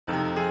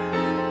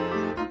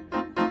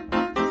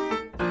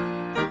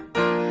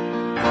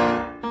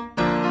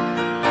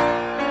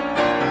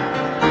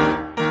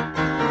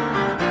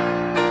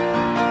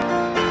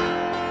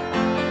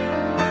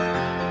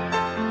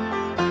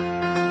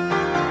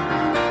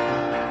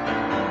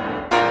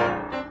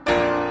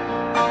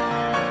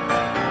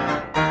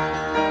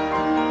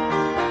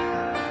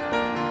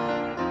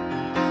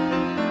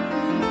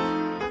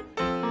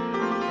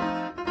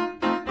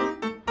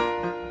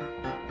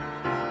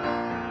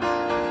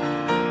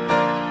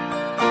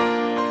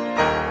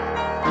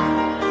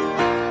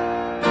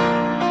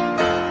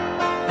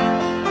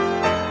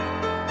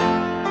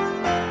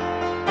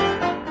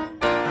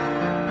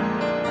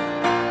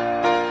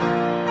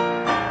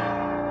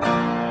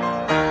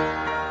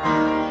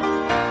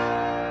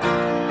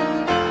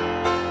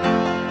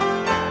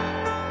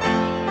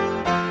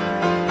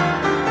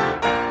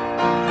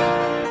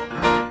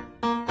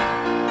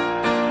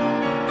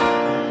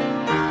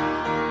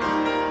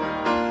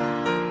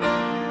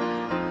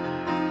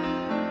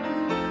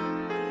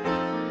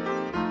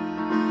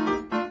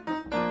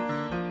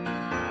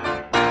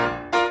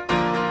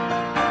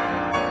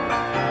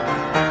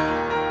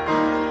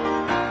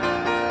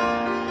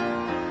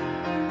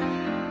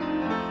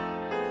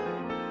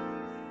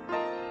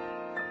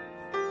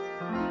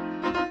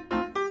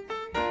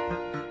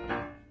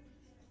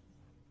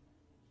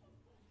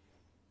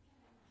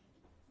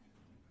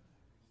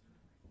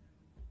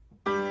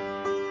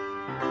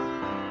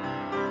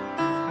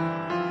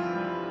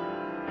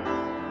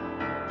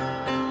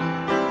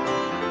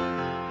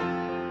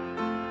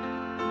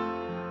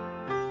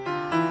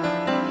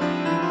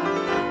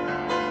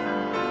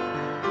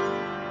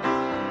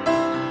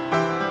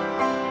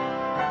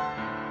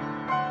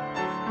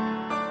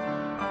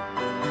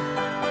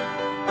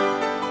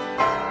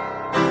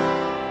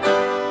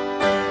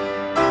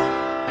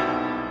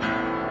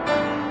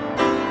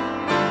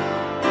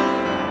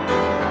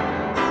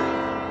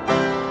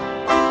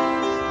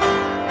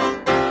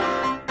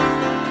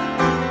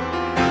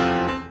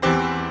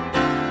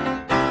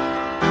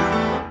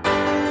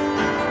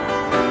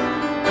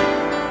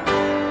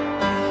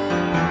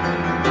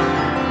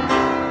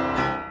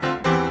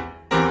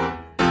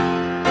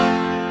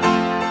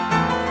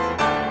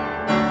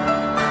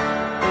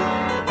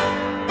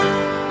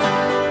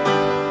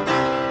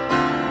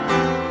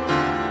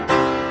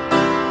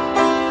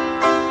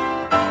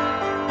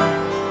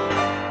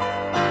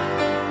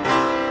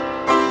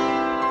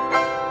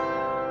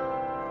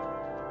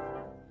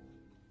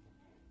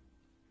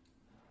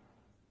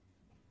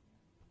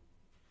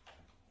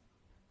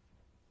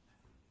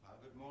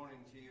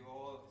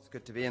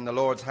Good to be in the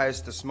Lord's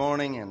house this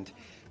morning, and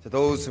to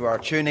those who are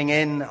tuning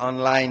in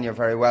online, you're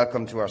very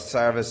welcome to our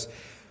service.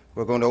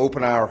 We're going to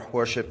open our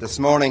worship this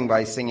morning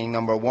by singing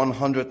number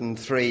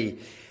 103,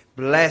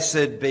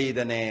 Blessed Be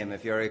the Name.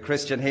 If you're a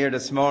Christian here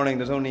this morning,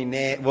 there's only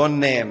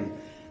one name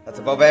that's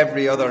above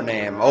every other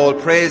name. All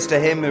praise to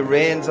him who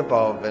reigns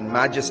above in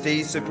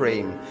majesty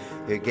supreme,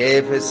 who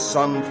gave his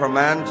Son for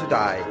man to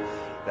die,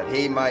 that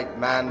he might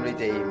man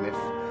redeem.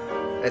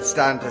 Let's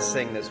stand to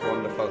sing this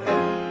wonderful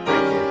hymn.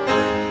 Thank you.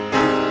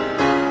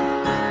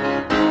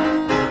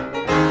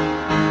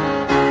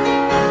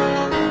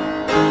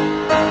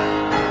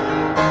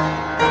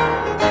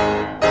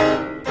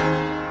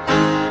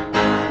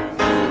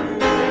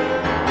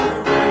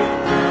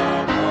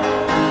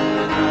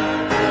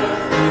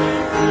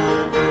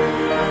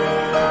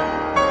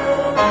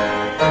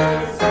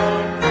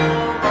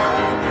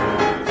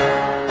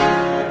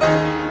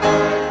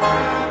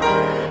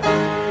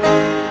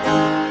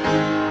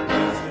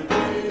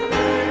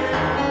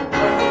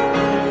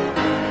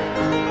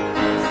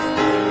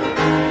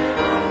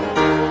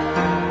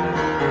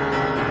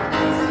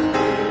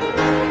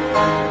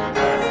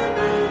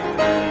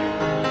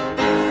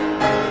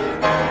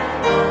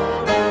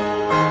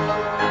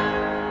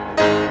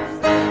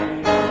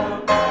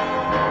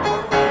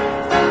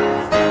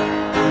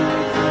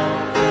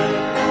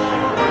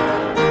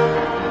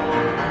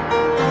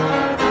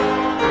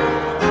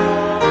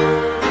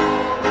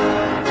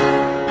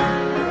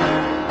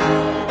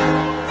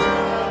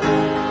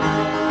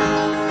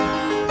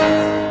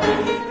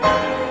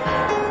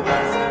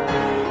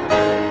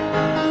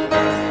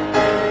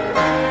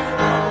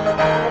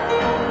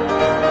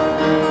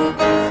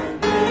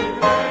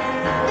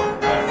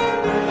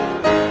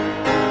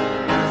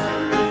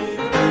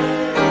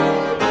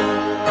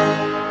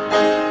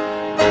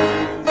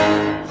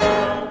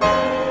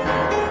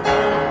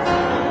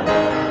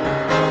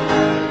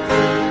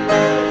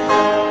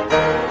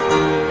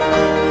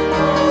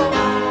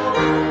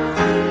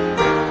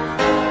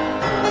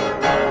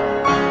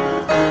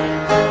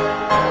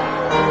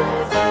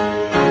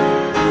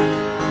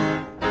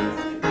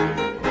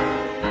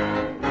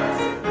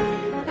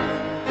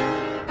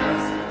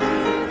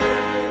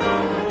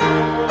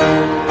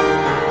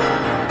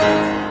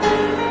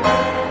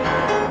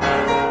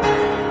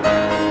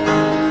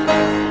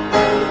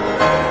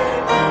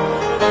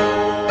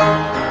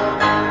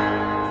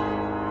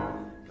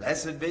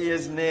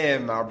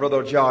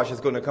 Brother Josh is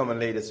going to come and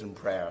lead us in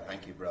prayer.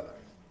 Thank you, brother.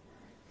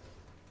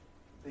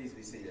 Please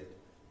be seated.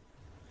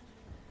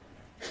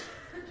 Will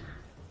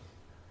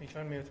you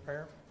join me with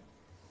prayer?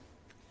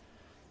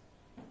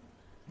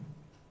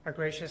 Our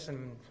gracious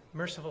and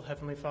merciful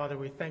Heavenly Father,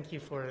 we thank you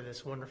for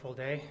this wonderful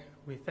day.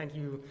 We thank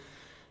you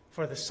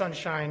for the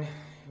sunshine.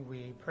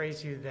 We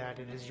praise you that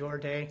it is your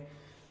day.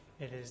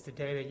 It is the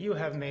day that you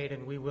have made,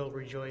 and we will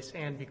rejoice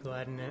and be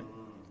glad in it.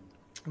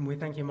 And we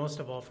thank you most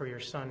of all for your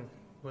Son,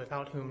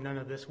 without whom none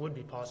of this would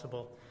be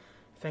possible.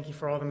 Thank you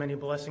for all the many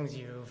blessings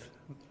you've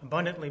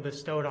abundantly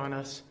bestowed on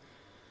us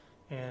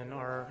in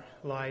our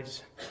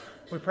lives.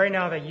 We pray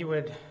now that you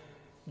would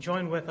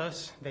join with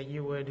us, that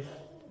you would,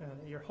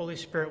 your Holy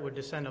Spirit would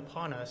descend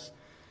upon us,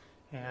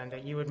 and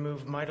that you would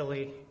move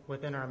mightily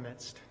within our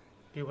midst.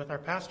 Be with our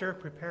pastor,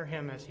 prepare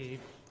him as he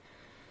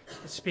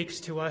speaks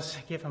to us,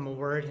 give him a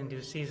word in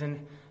due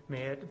season.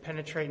 May it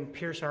penetrate and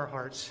pierce our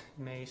hearts.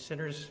 May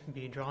sinners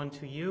be drawn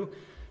to you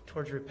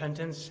towards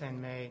repentance,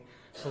 and may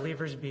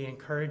believers be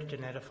encouraged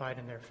and edified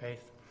in their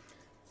faith.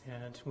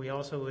 And we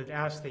also would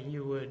ask that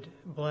you would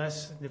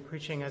bless the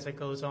preaching as it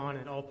goes on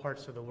in all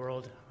parts of the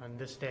world on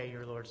this day,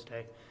 your Lord's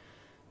Day.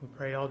 We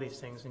pray all these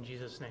things in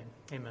Jesus' name.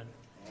 Amen.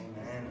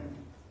 Amen.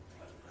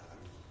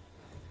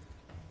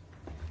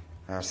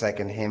 Our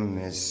second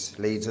hymn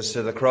leads us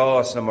to the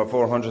cross, number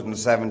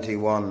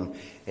 471.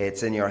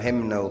 It's in your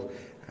hymnal.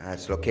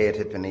 It's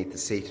located beneath the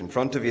seat in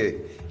front of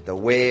you. The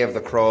way of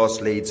the cross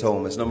leads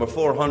home. It's number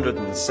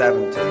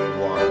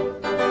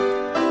 471.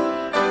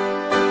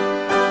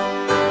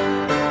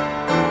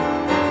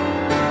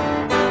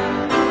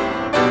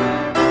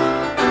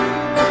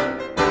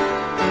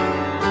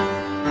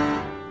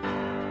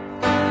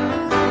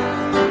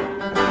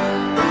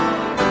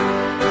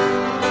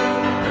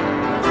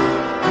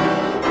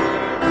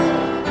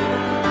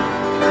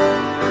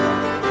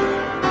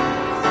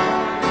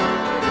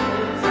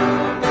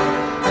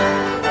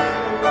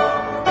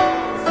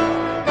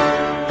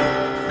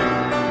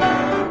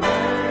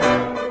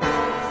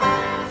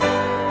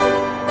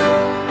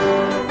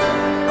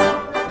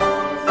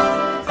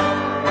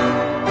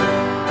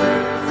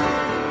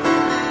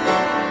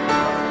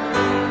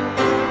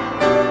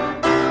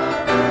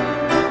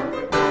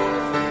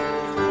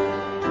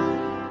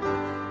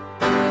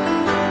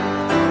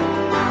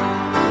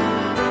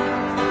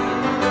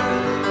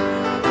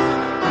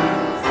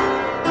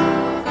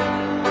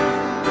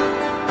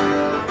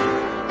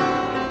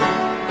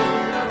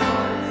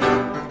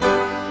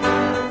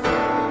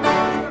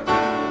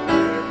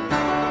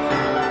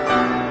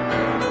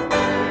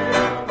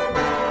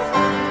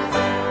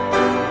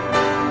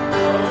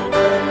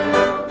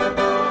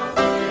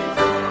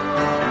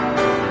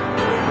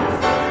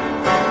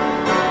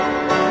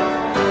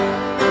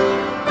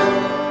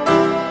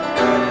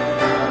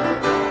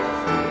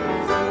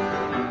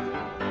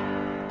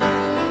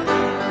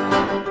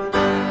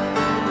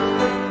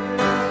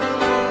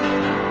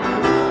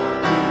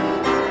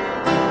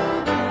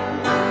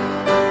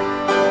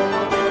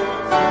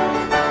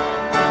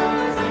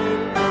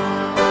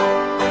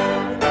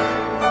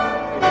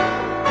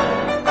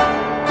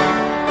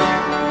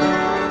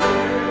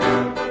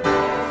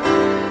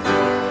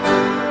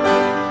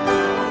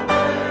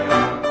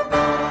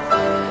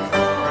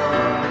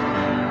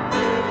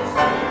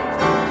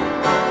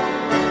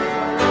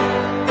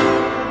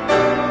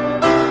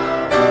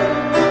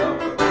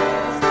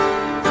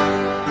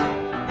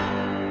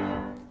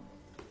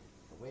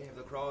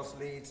 cross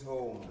leads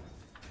home.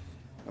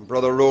 And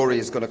Brother Rory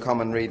is going to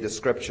come and read the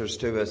scriptures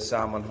to us,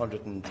 Psalm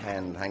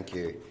 110. Thank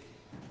you.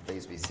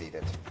 Please be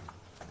seated.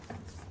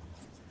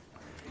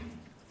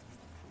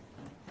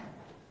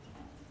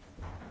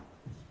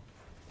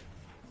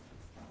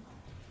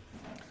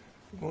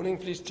 Good morning.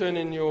 Please turn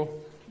in your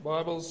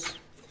Bibles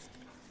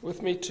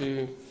with me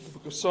to the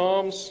book of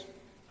Psalms.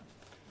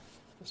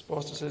 As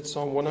Pastor said,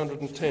 Psalm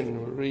 110.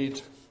 We'll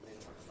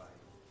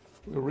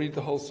read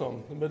the whole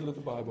psalm, the middle of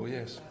the Bible,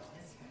 yes.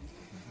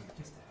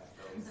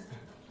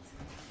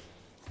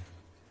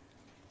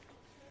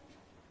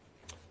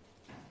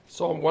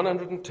 Psalm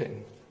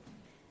 110.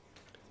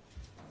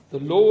 The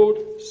Lord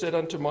said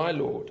unto my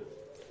Lord,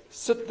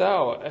 Sit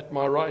thou at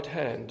my right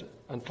hand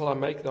until I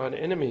make thine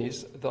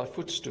enemies thy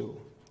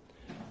footstool.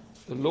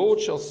 The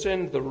Lord shall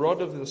send the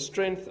rod of the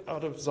strength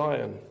out of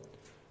Zion.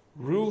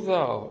 Rule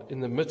thou in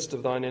the midst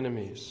of thine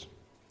enemies.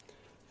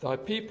 Thy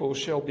people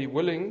shall be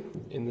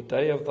willing in the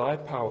day of thy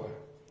power.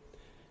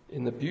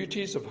 In the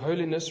beauties of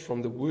holiness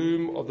from the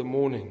womb of the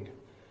morning,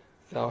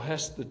 thou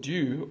hast the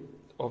dew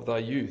of thy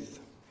youth.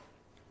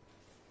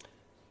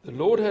 The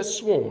Lord has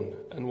sworn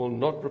and will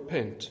not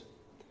repent.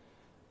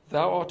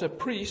 Thou art a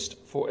priest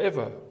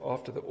forever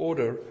after the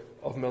order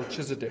of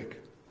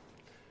Melchizedek.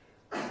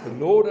 The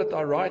Lord at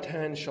thy right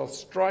hand shall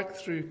strike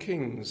through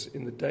kings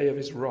in the day of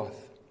his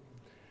wrath.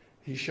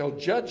 He shall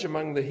judge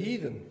among the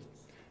heathen.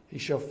 He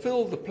shall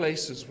fill the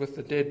places with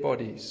the dead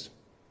bodies.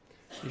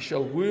 He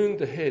shall wound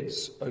the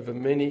heads over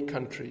many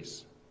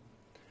countries.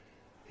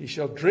 He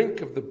shall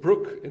drink of the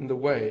brook in the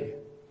way.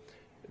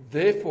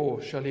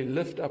 Therefore shall he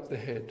lift up the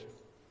head.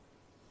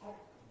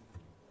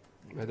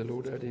 May the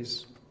Lord add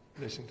his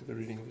blessing to the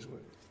reading of his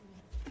word.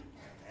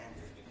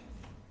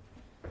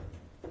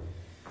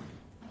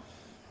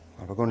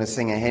 We're going to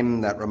sing a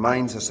hymn that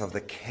reminds us of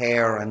the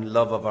care and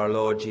love of our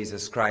Lord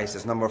Jesus Christ.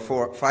 It's number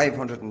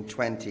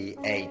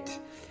 528.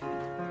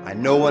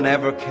 And no one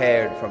ever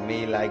cared for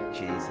me like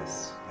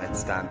Jesus. Let's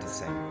stand to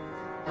sing.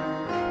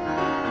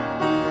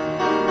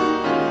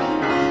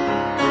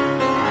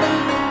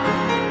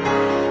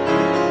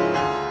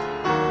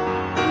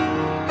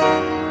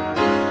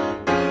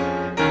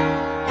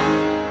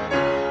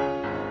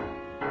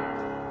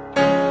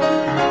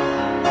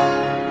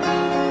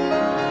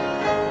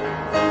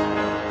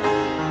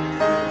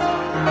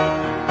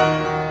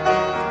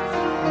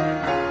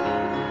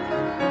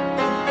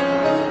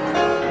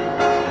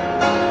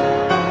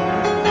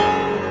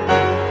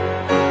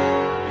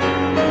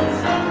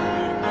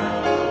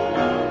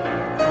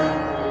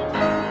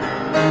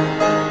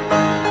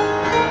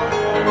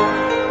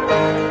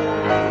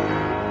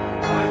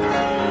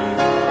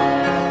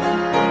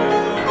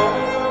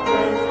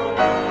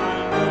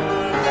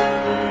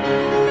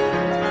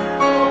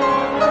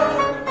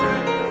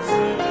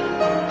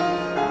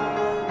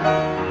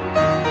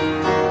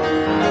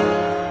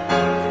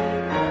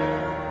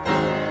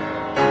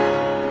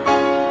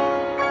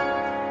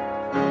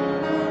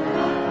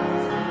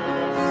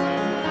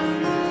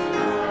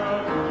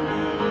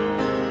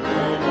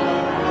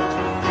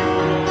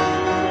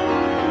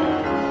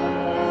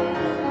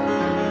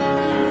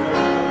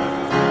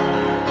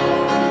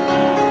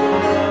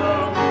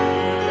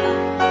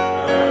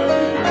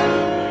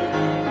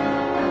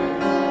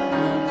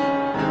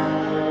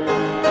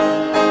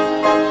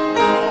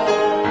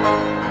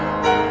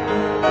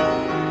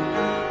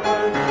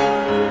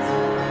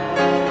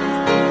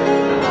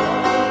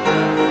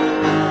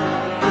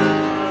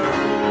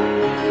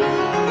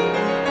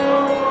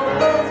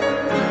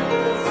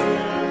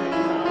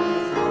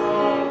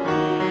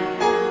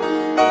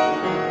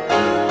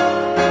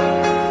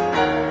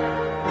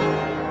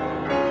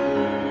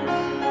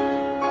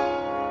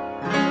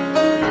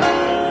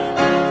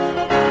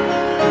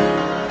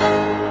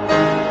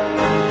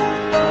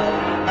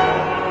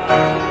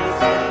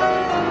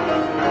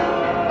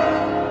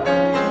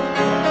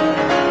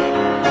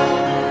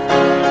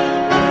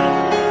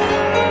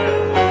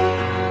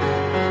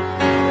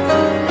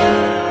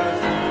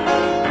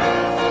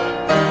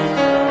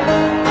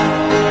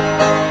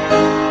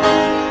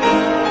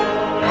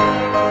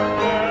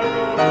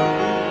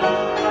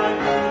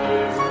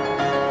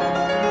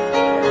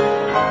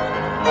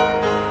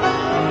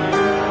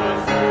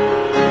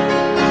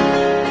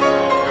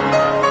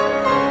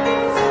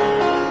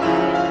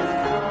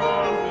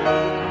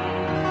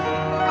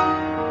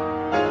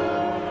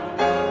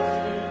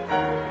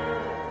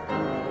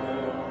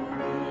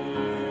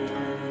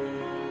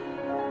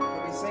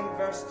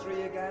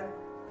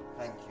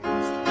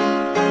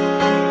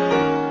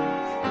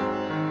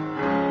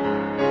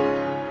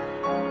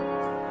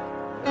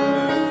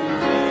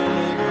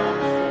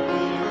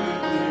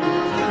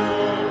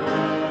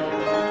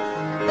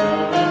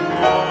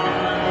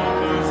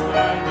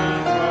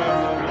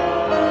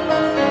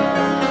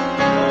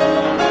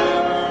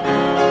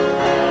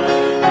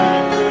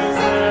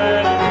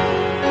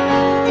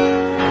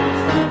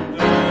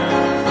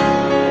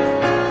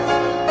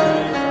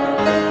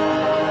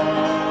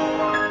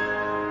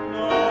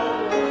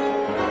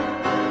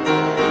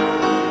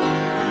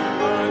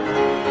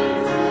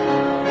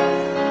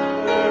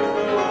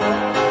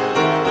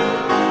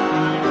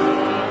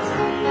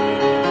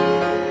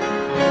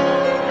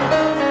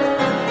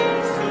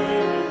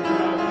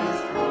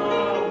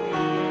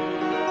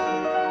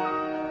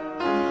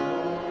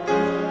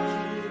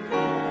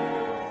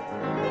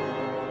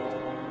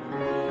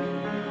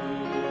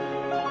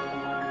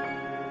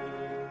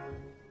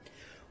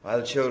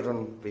 Well,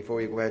 children,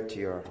 before you go out to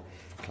your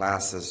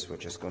classes, we're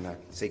just going to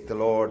seek the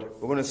Lord.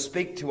 We're going to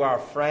speak to our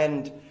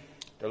friend,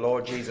 the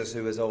Lord Jesus,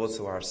 who is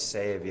also our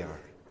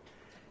Saviour.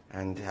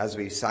 And as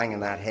we sang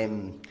in that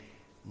hymn,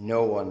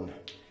 no one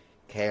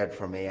cared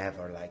for me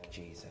ever like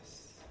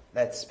Jesus.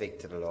 Let's speak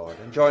to the Lord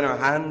and join our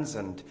hands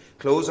and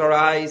close our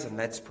eyes and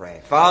let's pray.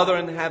 Father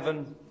in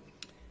heaven,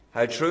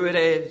 how true it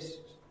is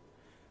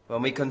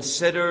when we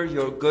consider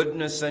your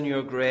goodness and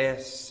your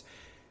grace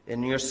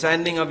in your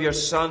sending of your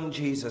Son,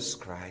 Jesus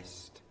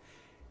Christ,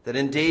 that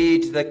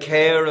indeed the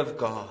care of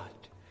God,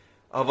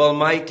 of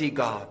Almighty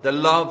God, the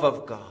love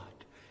of God,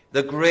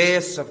 the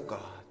grace of God,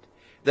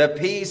 the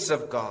peace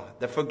of God,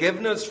 the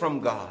forgiveness from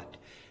God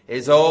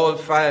is all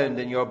found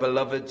in your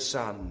beloved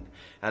Son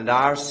and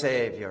our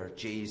Saviour,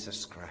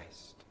 Jesus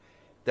Christ.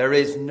 There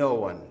is no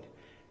one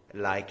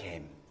like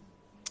him.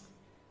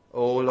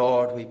 Oh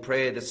Lord, we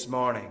pray this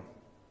morning,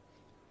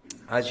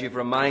 as you've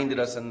reminded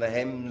us in the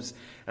hymns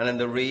and in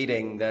the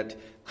reading, that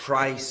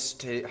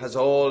Christ has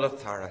all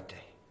authority.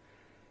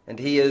 And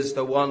he is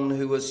the one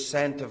who was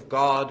sent of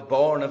God,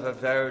 born of a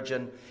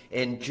virgin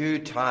in due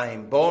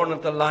time, born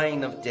of the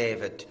line of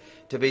David,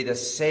 to be the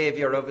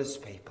Saviour of his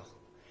people.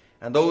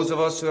 And those of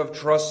us who have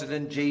trusted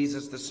in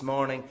Jesus this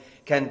morning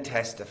can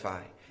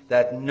testify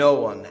that no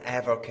one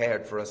ever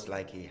cared for us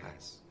like he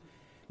has.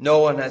 No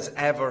one has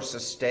ever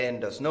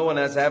sustained us. No one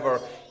has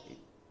ever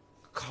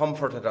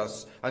comforted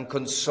us and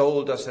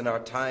consoled us in our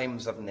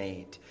times of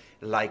need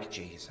like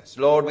Jesus.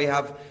 Lord, we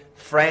have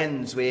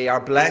friends. We are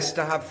blessed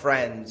to have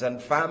friends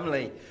and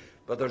family,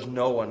 but there's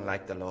no one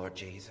like the Lord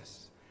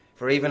Jesus.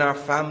 For even our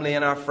family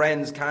and our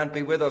friends can't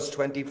be with us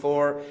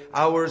 24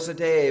 hours a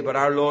day, but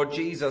our Lord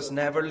Jesus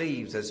never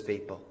leaves his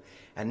people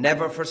and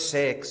never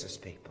forsakes his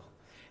people.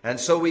 And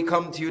so we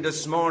come to you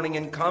this morning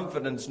in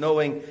confidence,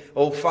 knowing,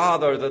 O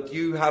Father, that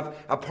you have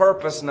a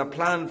purpose and a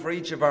plan for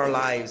each of our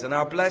lives. And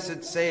our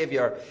blessed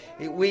Saviour,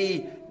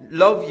 we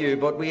love you,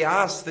 but we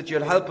ask that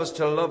you'll help us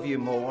to love you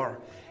more.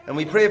 And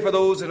we pray for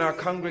those in our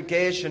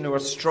congregation who are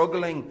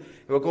struggling,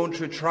 who are going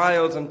through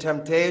trials and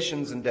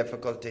temptations and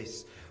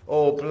difficulties.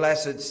 Oh,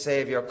 blessed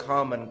Saviour,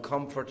 come and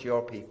comfort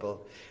your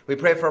people. We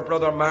pray for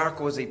Brother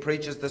Marco as he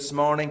preaches this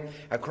morning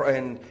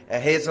in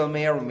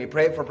Hazelmere. And we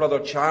pray for Brother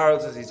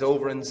Charles as he's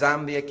over in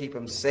Zambia. Keep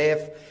him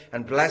safe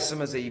and bless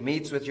him as he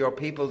meets with your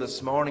people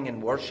this morning in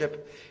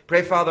worship.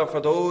 Pray, Father, for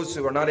those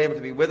who are not able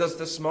to be with us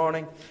this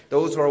morning,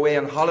 those who are away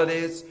on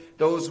holidays,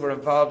 those who are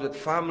involved with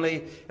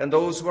family, and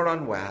those who are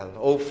unwell.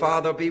 Oh,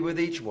 Father, be with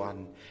each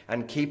one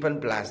and keep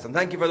and bless. And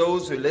thank you for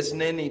those who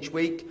listen in each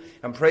week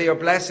and pray your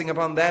blessing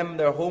upon them,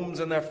 their homes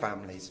and their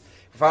families.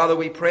 Father,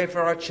 we pray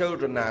for our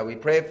children now. We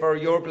pray for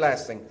your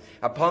blessing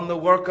upon the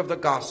work of the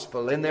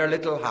gospel in their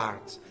little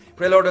hearts.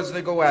 Pray, Lord, as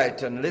they go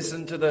out and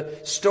listen to the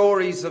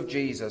stories of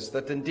Jesus,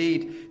 that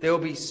indeed they will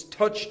be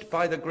touched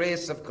by the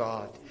grace of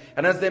God.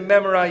 And as they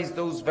memorize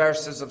those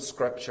verses of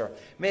Scripture,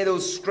 may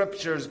those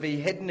Scriptures be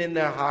hidden in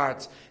their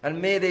hearts,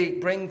 and may they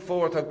bring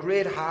forth a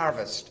great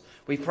harvest.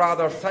 We,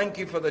 Father, thank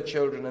you for the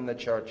children in the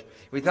church.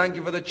 We thank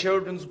you for the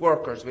children's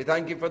workers. We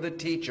thank you for the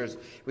teachers.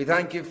 We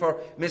thank you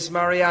for Miss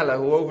Mariella,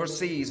 who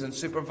oversees and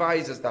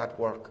supervises that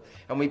work.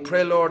 And we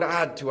pray, Lord,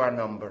 add to our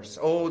numbers.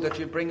 Oh, that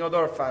you bring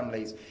other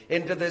families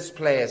into this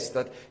place,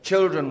 that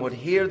children would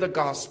hear the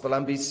gospel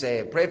and be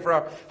saved. Pray for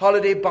our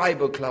holiday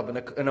Bible club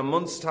in a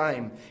month's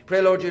time.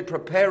 Pray, Lord, you'd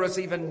prepare us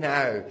even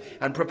now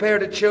and prepare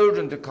the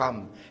children to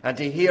come and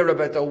to hear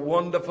about the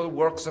wonderful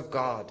works of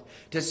God,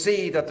 to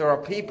see that there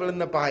are people in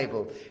the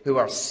Bible who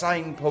are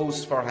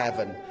signposts for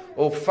heaven.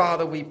 Oh,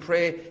 Father, we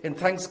pray in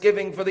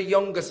thanksgiving for the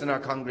youngest in our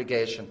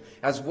congregation,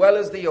 as well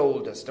as the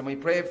oldest. And we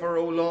pray for,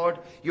 oh Lord,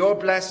 your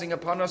blessing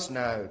upon us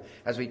now,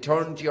 as we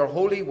turn to your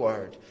holy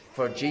word,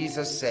 for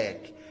Jesus'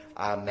 sake.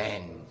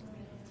 Amen.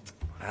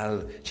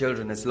 Well,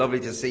 children, it's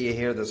lovely to see you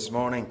here this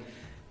morning.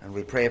 And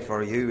we pray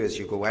for you as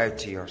you go out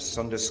to your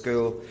Sunday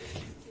school.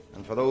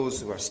 And for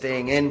those who are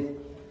staying in,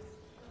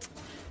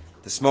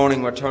 this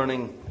morning we're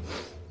turning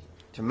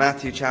to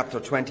Matthew chapter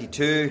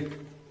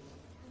 22.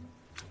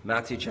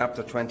 Matthew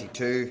chapter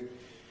 22.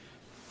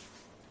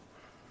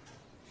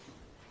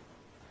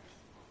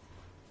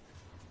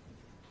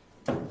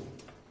 I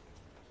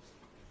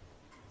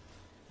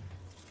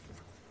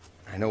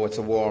know it's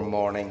a warm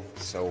morning,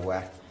 so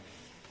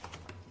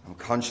I'm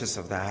conscious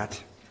of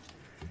that.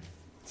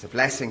 It's a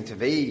blessing to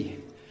be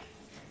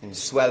in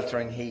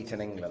sweltering heat in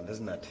England,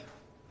 isn't it?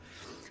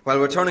 Well,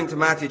 we're turning to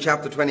Matthew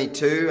chapter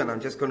 22, and I'm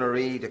just going to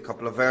read a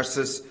couple of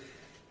verses.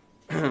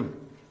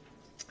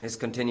 This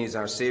continues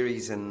our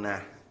series in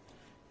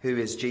Who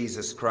is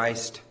Jesus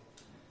Christ?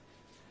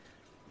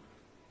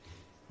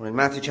 We're in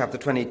Matthew chapter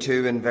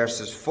 22 in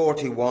verses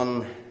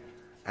 41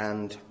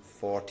 and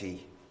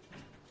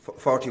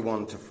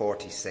 41 to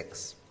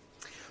 46.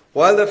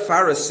 While the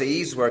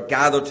Pharisees were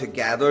gathered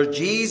together,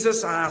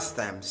 Jesus asked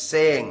them,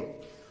 saying,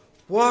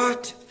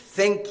 What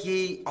think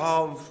ye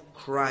of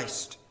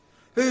Christ?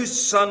 Whose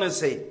son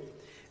is he?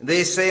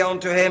 They say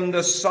unto him,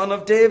 The son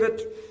of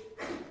David.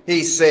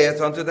 He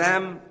saith unto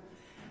them,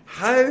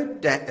 How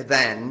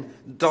then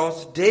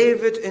doth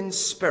David in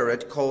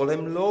spirit call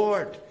him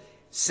Lord,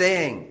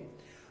 saying,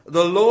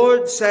 The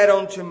Lord said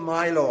unto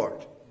my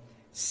Lord,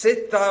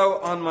 Sit thou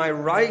on my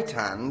right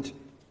hand,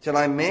 till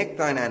I make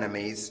thine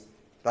enemies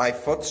thy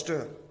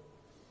footstool.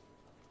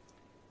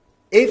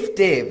 If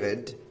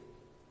David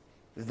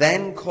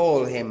then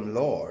call him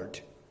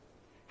Lord,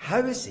 how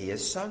is he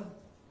his son?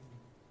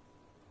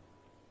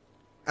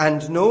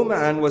 And no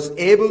man was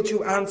able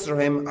to answer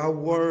him a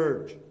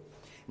word.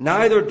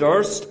 Neither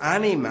durst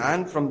any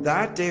man from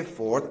that day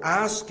forth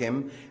ask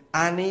him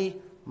any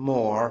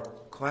more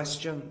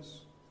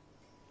questions.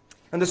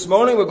 And this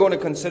morning we're going to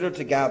consider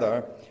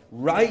together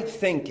right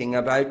thinking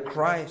about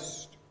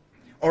Christ,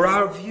 or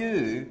our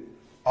view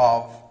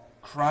of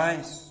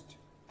Christ.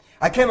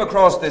 I came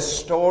across this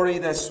story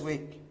this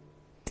week.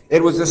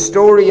 It was the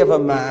story of a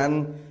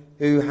man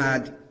who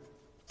had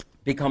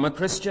become a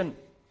Christian.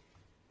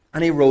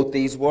 And he wrote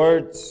these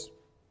words.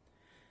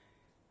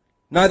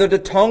 Neither the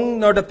tongue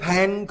nor the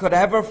pen could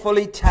ever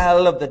fully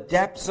tell of the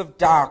depths of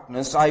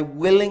darkness I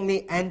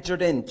willingly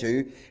entered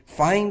into,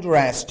 find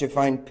rest, to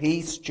find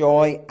peace,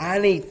 joy,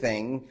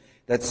 anything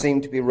that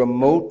seemed to be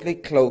remotely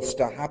close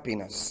to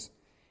happiness,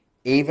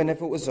 even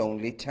if it was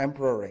only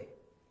temporary.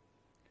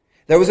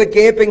 There was a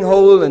gaping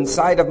hole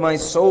inside of my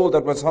soul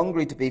that was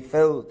hungry to be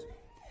filled.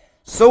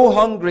 So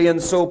hungry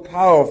and so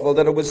powerful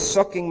that it was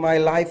sucking my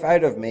life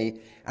out of me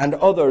and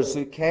others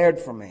who cared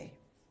for me.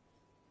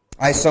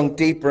 I sunk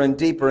deeper and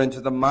deeper into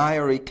the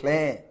miry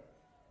clay.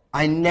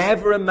 I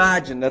never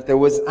imagined that there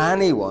was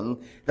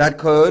anyone that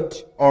could,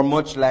 or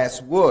much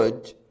less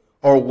would,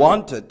 or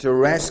wanted to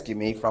rescue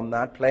me from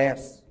that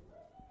place.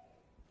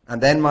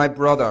 And then my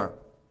brother,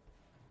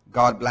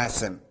 God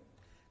bless him,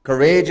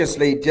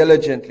 courageously,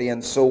 diligently,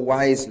 and so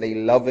wisely,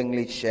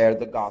 lovingly shared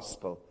the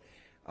gospel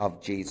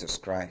of Jesus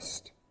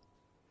Christ.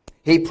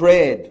 He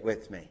prayed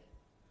with me,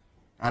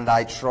 and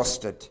I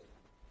trusted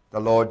the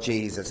Lord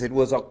Jesus. It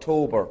was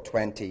October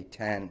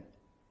 2010.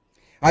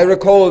 I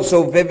recall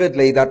so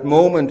vividly that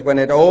moment when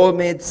it all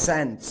made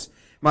sense.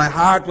 My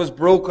heart was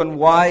broken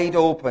wide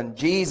open.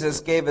 Jesus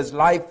gave his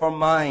life for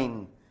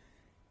mine.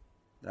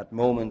 That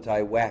moment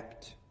I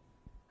wept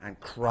and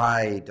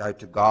cried out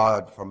to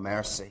God for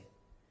mercy.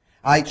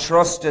 I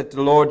trusted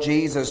the Lord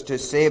Jesus to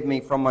save me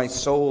from my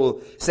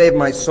soul, save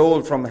my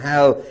soul from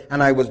hell,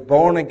 and I was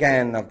born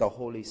again of the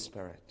Holy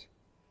Spirit.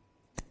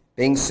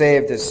 Being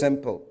saved is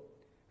simple,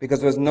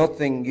 because there's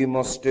nothing you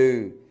must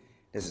do.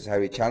 This is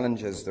how he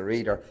challenges the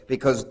reader,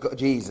 because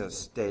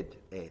Jesus did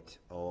it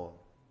all.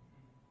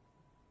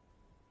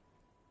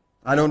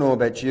 I don't know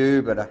about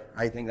you, but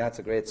I think that's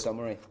a great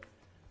summary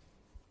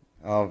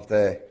of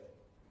the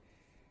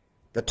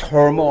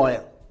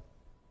turmoil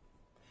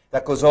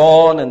that goes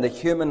on in the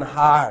human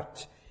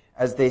heart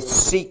as they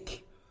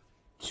seek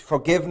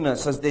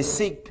forgiveness, as they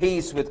seek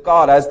peace with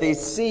God, as they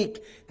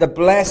seek the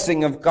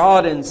blessing of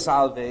God in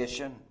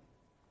salvation.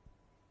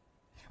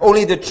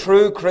 Only the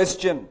true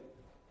Christian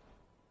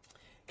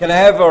can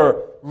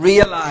ever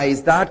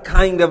realize that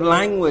kind of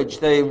language.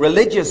 The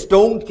religious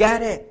don't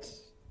get it,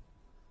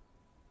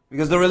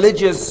 because the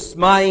religious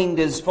mind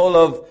is full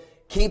of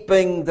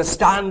keeping the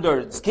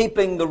standards,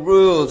 keeping the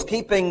rules,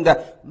 keeping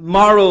the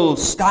moral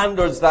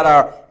standards that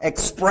are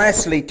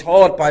expressly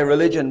taught by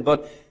religion.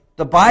 But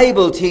the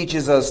Bible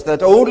teaches us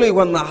that only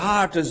when the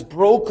heart is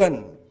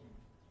broken,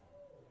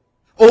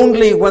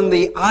 only when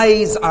the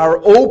eyes are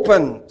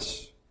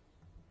opened,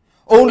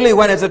 only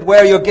when, as it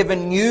were, you're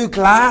given new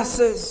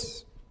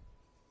glasses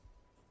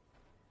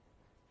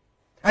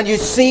and you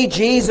see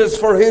Jesus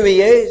for who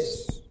he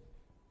is,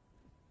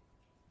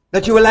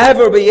 that you will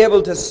ever be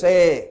able to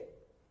say,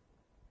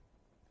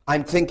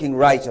 I'm thinking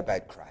right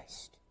about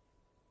Christ.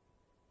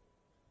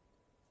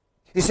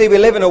 You see, we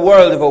live in a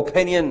world of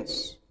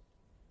opinions.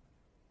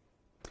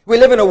 We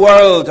live in a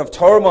world of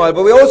turmoil,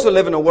 but we also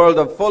live in a world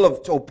full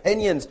of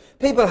opinions.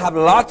 People have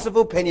lots of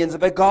opinions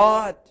about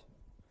God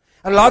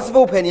and lots of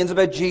opinions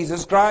about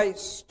Jesus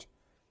Christ.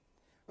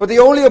 But the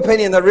only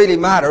opinion that really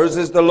matters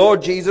is the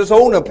Lord Jesus'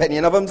 own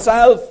opinion of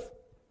himself.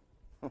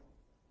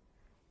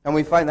 And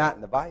we find that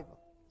in the Bible.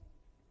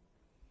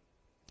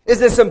 Is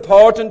this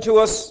important to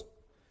us?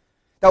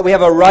 That we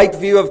have a right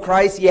view of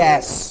Christ?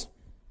 Yes.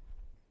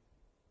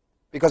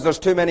 Because there's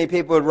too many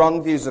people with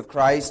wrong views of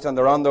Christ and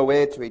they're on their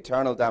way to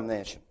eternal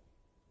damnation.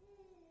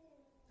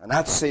 And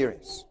that's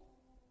serious.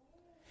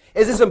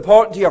 Is this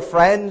important to your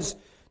friends,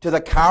 to the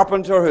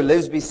carpenter who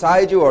lives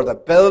beside you, or the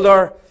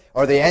builder,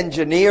 or the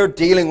engineer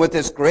dealing with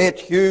this great,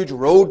 huge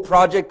road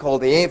project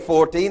called the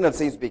A14 that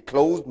seems to be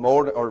closed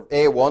more, or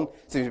A1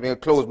 seems to be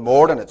closed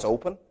more than it's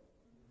open?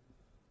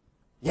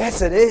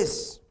 Yes, it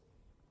is.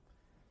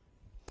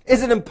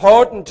 Is it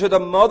important to the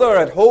mother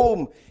at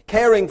home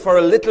caring for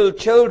her little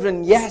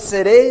children? Yes,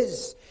 it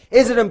is.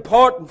 Is it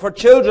important for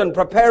children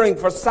preparing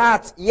for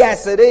SATs?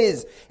 Yes, it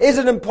is. Is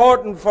it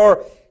important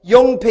for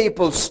young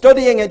people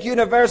studying at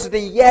university?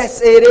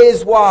 Yes, it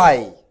is.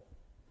 Why?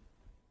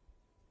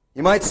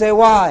 You might say,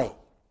 why?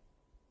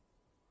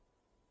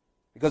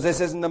 Because this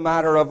isn't a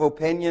matter of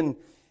opinion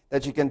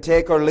that you can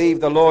take or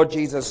leave the Lord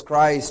Jesus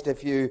Christ.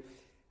 If you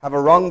have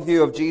a wrong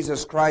view of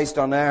Jesus Christ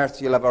on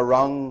earth, you're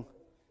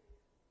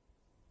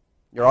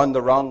on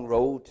the wrong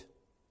road.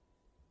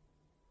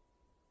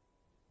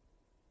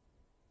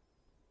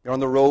 You're on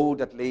the road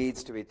that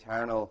leads to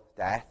eternal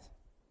death.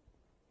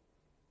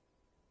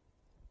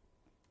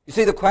 You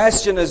see, the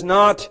question is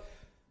not,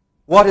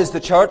 what is the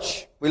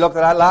church? We looked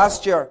at that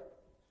last year.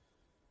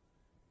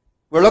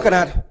 We're looking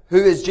at, who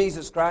is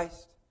Jesus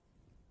Christ?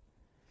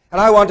 And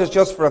I want us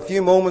just for a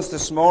few moments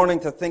this morning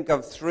to think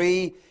of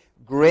three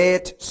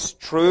great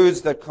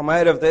truths that come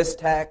out of this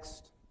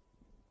text.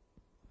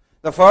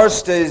 The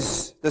first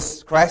is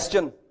this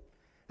question,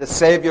 the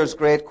Saviour's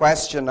great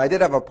question. I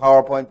did have a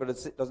PowerPoint, but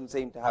it doesn't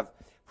seem to have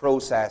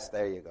processed.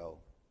 There you go.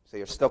 So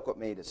you're stuck with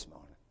me this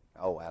morning.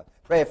 Oh well.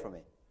 Pray for me.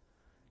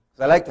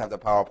 I like to have the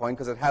PowerPoint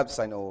because it helps,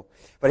 I know.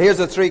 But here's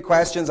the three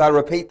questions. I'll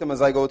repeat them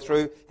as I go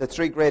through the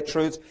three great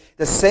truths.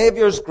 The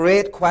Saviour's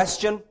great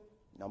question,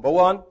 number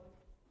one.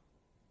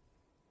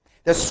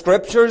 The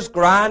Scripture's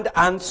grand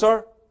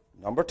answer,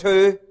 number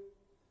two.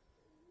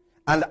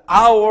 And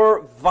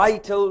our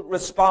vital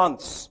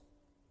response,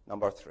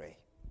 number three.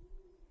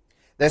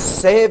 The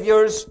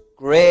Saviour's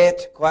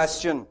great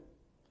question.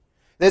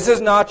 This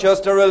is not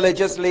just a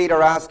religious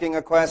leader asking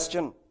a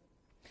question.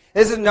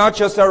 This is not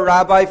just a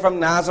rabbi from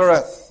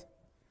Nazareth.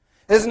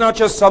 This is not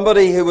just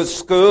somebody who was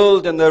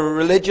schooled in the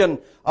religion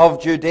of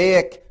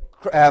Judaic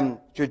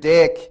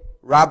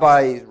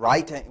rabbi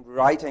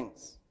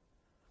writings.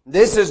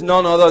 This is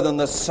none other than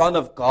the Son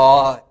of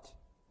God.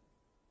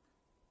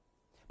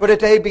 But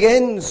it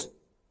begins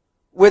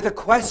with a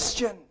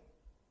question.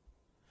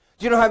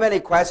 Do you know how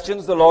many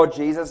questions the Lord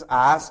Jesus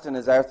asked in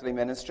his earthly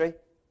ministry?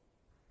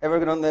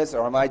 Ever done this,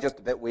 or am I just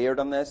a bit weird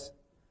on this?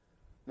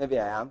 Maybe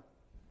I am.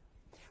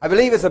 I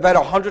believe it's about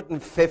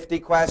 150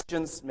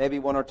 questions, maybe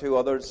one or two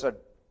others. So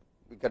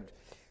we could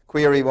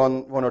query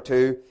one or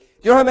two. Do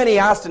you know how many he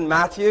asked in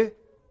Matthew?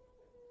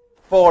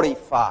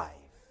 45.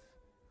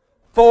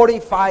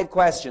 45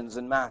 questions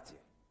in Matthew.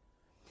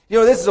 You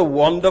know, this is a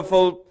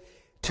wonderful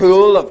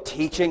tool of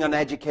teaching and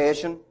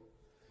education.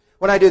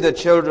 When I do the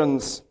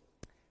children's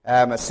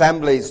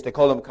assemblies, they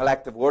call them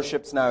collective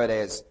worships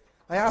nowadays,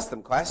 I ask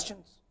them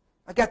questions.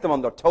 I get them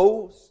on their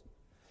toes.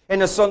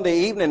 In a Sunday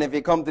evening, if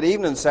you come to the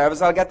evening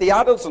service, I'll get the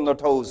adults on their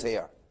toes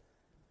here.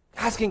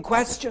 Asking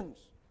questions.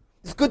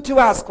 It's good to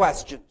ask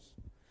questions.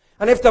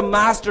 And if the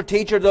master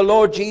teacher, the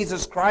Lord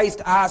Jesus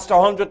Christ, asked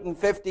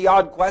 150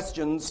 odd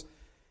questions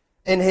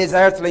in his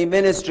earthly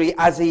ministry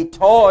as he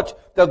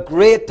taught the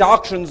great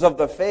doctrines of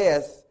the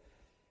faith,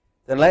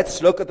 then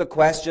let's look at the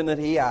question that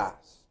he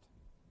asked.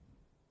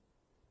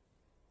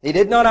 He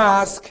did not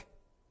ask,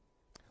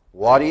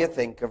 what do you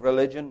think of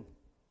religion?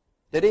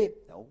 Did he?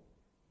 No.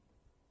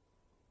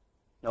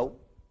 No.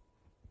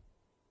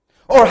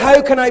 Or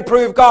how can I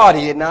prove God?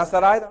 He didn't ask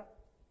that either.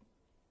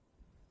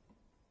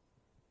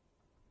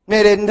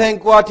 He didn't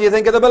think, what do you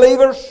think of the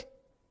believers?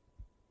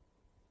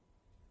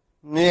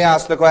 He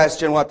asked the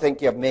question, what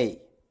think you of me?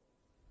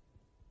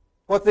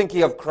 What think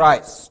you of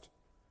Christ?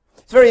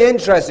 It's very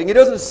interesting. He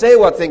doesn't say,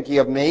 what think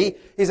you of me?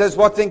 He says,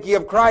 what think you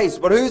of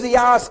Christ? But who's he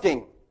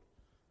asking?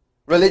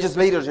 Religious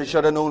leaders who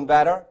should have known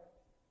better.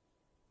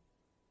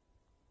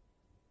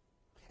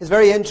 It's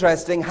very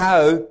interesting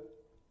how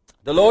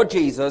the Lord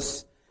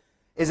Jesus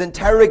is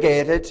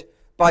interrogated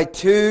by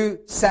two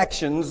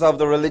sections of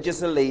the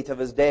religious elite of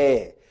his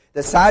day.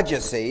 The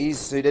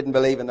Sadducees, who didn't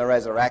believe in the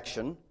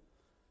resurrection,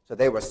 so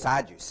they were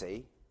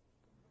Sadducee.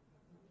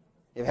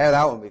 You've heard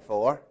that one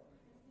before.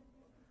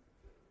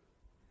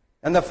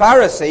 And the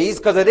Pharisees,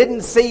 because they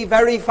didn't see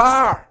very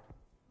far.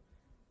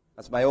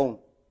 That's my own.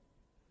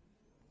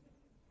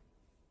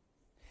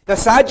 The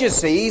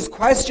Sadducees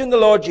questioned the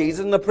Lord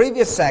Jesus in the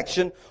previous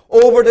section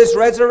over this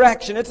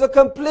resurrection. It's a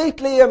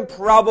completely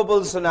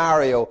improbable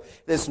scenario.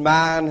 This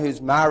man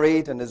who's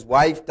married and his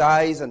wife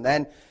dies and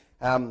then,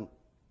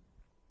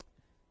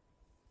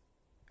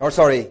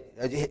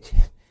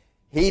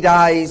 he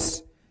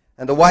dies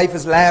and the wife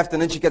is left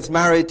and then she gets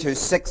married to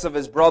 6 of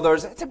his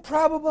brothers. It's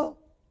improbable.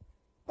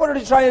 What are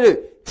they trying to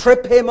do?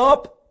 Trip him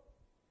up?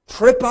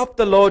 Trip up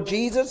the Lord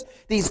Jesus?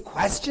 These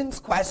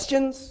questions?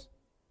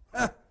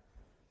 Huh.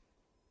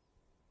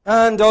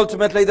 And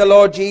ultimately the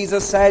Lord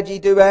Jesus said, ye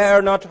do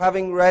err not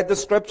having read the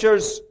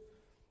Scriptures.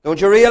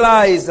 Don't you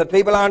realize that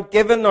people aren't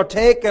given or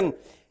taken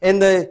in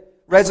the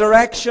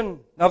resurrection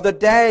of the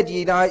dead?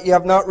 Ye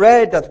have not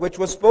read that which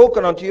was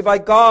spoken unto you by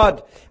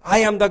God. I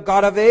am the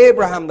God of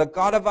Abraham, the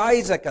God of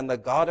Isaac, and the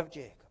God of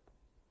Jacob.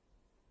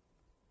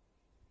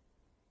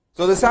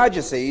 So the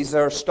Sadducees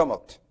are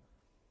stomached.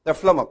 They're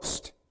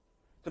flummoxed.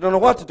 They don't know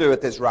what to do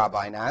with this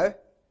rabbi now.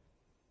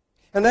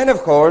 And then, of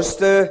course,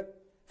 the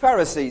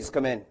Pharisees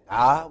come in.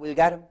 We'll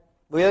get him.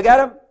 We'll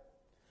get him.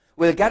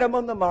 We'll get him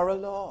on the moral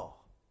law.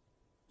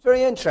 It's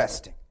very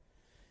interesting.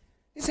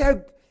 You see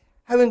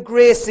how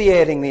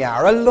ingratiating they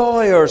are. A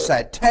lawyer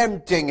said,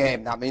 tempting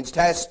him. That means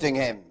testing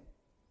him.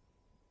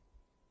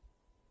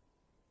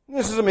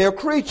 This is a mere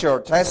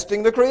creature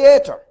testing the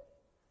Creator.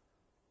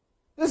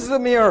 This is a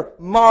mere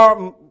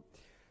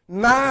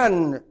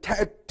man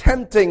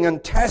tempting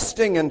and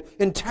testing and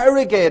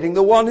interrogating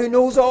the one who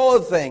knows all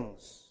things.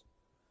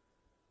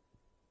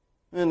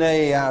 And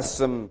they ask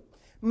him,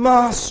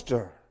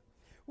 Master,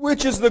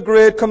 which is the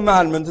great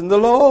commandment in the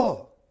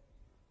law?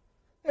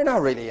 They're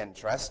not really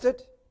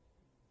interested.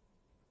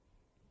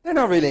 They're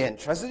not really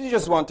interested. They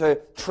just want to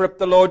trip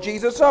the Lord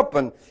Jesus up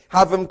and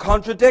have him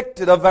contradict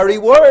the very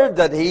word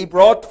that he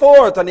brought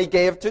forth and he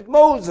gave to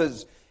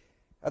Moses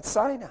at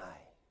Sinai.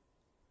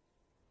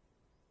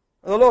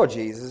 The Lord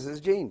Jesus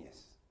is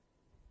genius.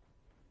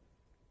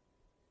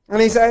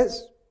 And he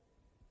says,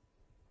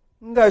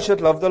 thou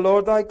shalt love the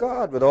Lord thy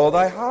God with all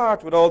thy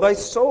heart, with all thy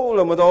soul,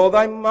 and with all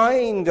thy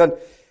mind, and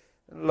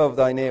love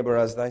thy neighbor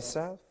as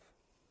thyself.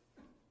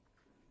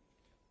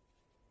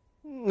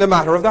 The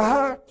matter of the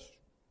heart,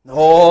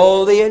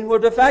 all the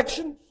inward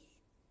affections,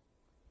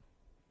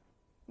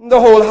 the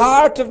whole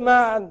heart of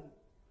man,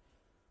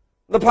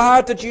 the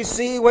part that you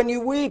see when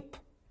you weep,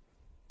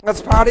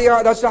 that's part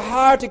of that's the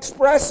heart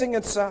expressing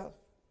itself,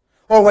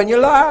 or when you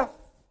laugh,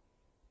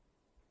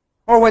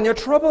 or when you're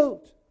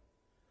troubled.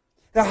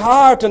 The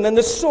heart and then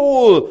the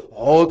soul,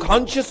 all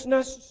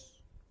consciousness,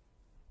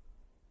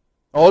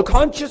 and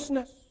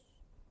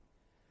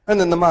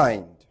then the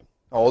mind,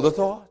 all the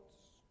thoughts.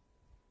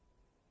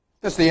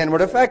 It's the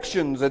inward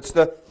affections, it's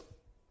the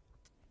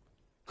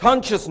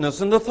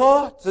consciousness and the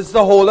thoughts, it's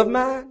the whole of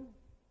man.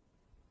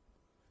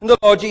 And the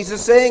Lord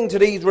Jesus saying to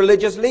these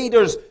religious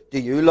leaders, do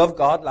you love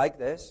God like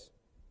this?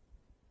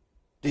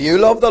 Do you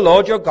love the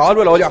Lord your God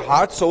with all your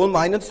heart, soul,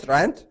 mind, and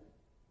strength?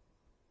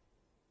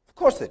 Of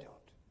course they don't.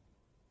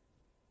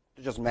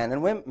 They're just men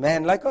and women,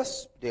 men like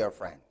us, dear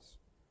friends.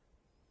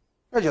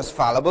 They're just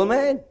fallible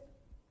men.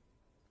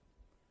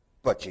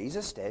 But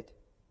Jesus did.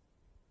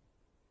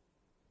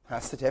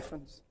 That's the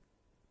difference.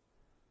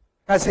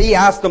 As he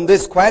asked them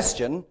this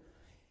question,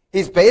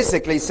 he's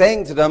basically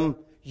saying to them,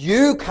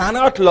 you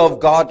cannot love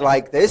God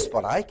like this,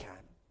 but I can.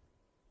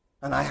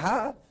 And I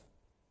have.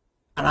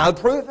 And I'll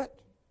prove it.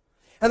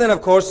 And then,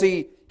 of course,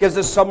 he gives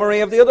a summary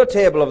of the other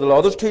table of the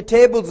law. There's two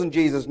tables in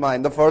Jesus'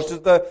 mind. The first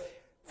is the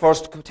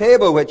first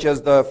table, which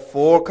is the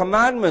 4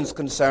 commandments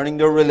concerning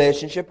their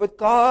relationship with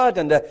God.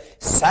 And the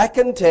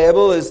second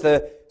table is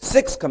the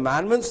 6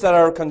 commandments that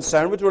are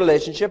concerned with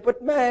relationship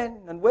with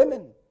men and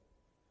women.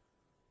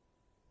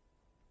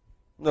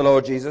 The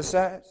Lord Jesus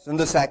says, and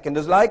the second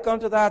is like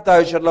unto that,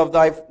 thou shalt love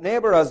thy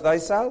neighbor as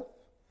thyself.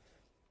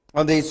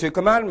 On these 2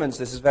 commandments,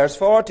 this is verse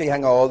 40,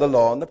 hang all the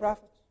law and the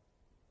prophets.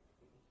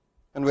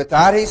 And with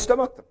that he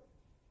stomached them.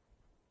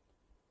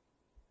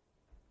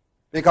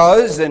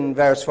 Because in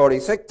verse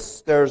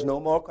 46, there's no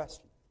more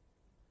questions.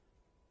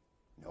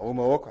 No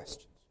more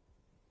questions.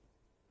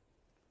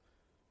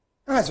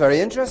 That's very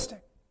interesting.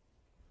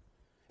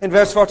 In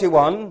verse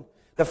 41,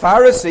 the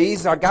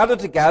Pharisees are gathered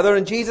together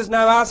and Jesus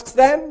now asks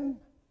them,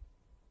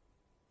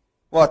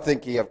 what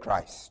think ye of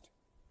Christ?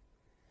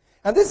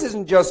 And this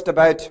isn't just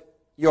about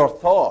your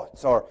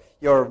thoughts or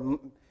your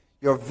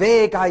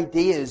vague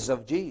ideas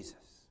of Jesus.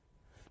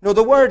 No,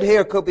 the word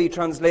here could be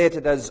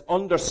translated as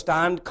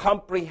understand,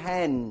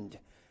 comprehend.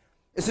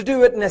 It's to do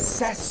with an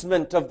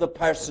assessment of the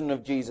person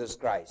of Jesus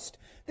Christ.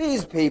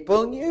 These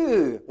people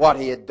knew what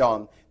he had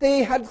done.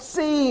 They had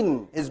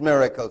seen his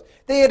miracles.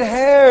 They had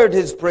heard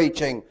his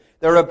preaching.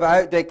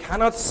 They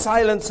cannot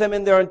silence him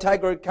in their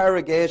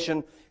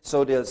interrogation,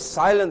 so they'll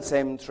silence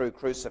him through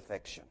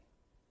crucifixion.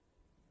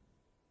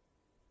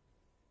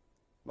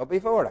 But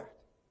before that,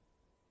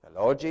 the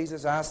Lord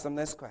Jesus asked them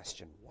this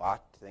question,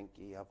 what think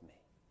ye of me?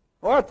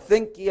 What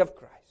think ye of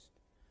Christ?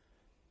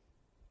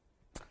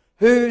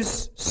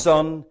 Whose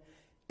son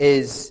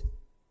is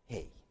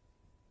he?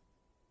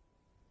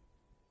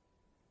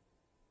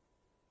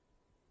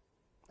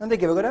 And they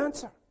give a good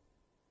answer.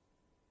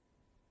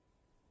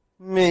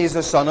 He's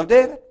the son of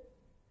David.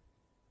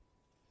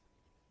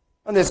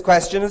 And this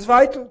question is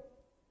vital.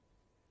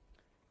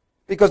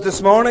 Because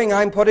this morning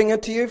I'm putting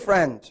it to you,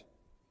 friend.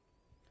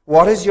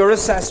 What is your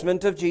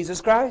assessment of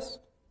Jesus Christ?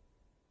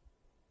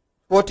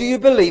 What do you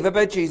believe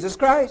about Jesus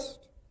Christ?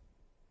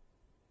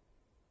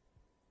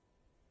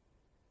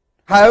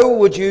 How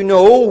would you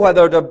know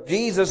whether the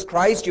Jesus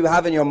Christ you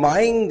have in your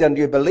mind and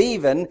you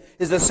believe in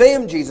is the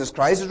same Jesus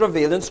Christ as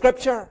revealed in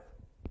Scripture?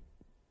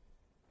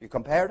 You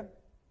compare them.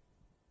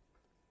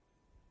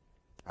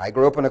 I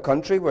grew up in a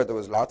country where there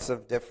was lots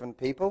of different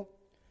people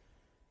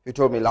who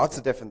told me lots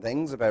of different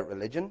things about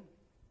religion.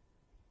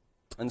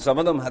 And some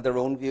of them had their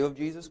own view of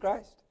Jesus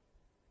Christ.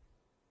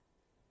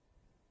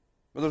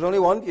 But there's only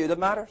one view that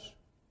matters.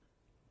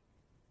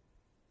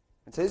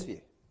 It's his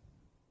view.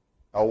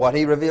 Or what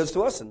he reveals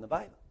to us in the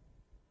Bible.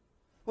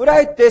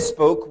 Without this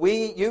book,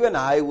 you and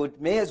I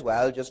may as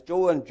well just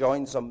go and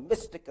join some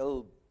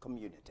mystical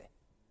community.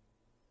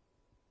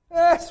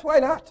 Yes, why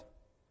not?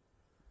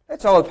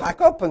 Let's all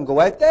pack up and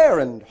go out there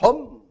and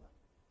hum.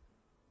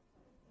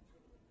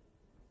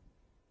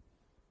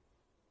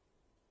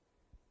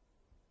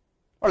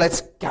 Or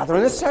let's gather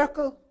in a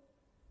circle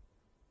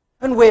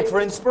and wait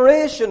for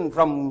inspiration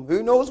from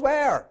who knows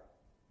where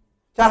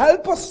to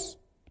help us.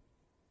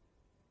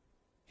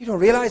 You don't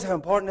realize how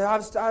important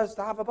it is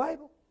to have a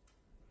Bible.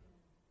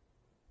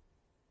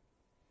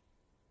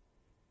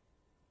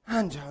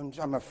 And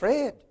I'm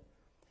afraid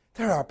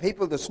there are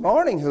people this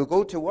morning who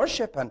go to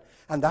worship and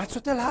that's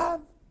what they'll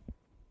have.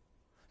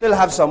 They'll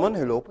have someone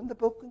who'll open the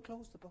book and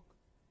close the book.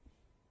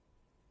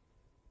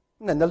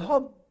 And then they'll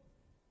hum.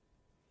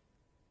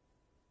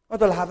 or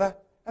they'll have a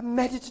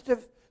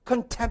meditative,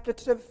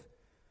 contemplative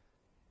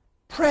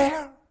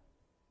prayer.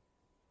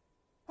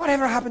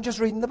 Whatever happened just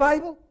reading the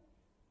Bible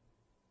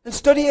and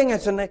studying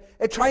it and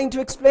trying to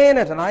explain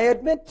it? And I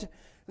admit,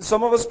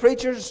 some of us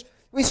preachers,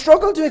 we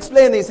struggle to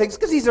explain these things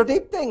because these are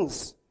deep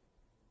things.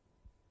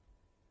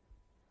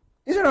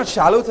 These are not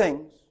shallow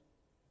things.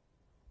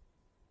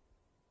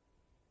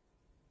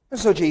 And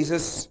so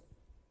Jesus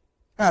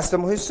asked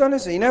them, whose son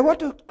is he? Now, what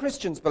do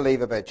Christians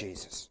believe about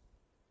Jesus?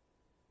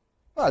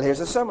 Well, here's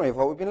a summary of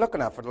what we've been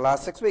looking at for the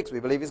last 6 weeks. We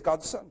believe he's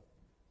God's son.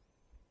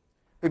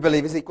 We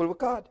believe he's equal with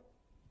God.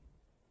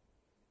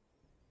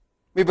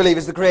 We believe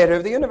he's the creator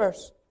of the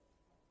universe.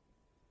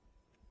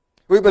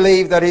 We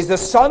believe that he's the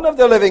Son of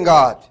the living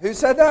God. Who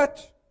said that?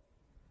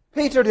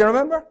 Peter, do you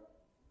remember?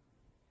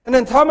 And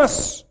then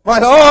Thomas, my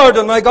Lord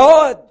and my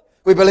God.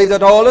 We believe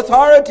that all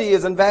authority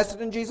is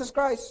invested in Jesus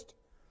Christ.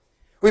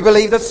 We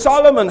believe that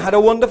Solomon had a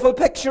wonderful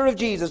picture of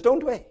Jesus,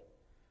 don't we?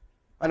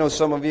 I know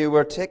some of you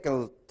were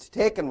taken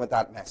with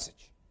that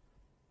message.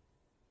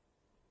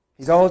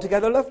 He's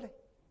altogether lovely.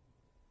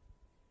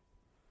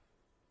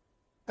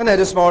 And now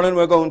this morning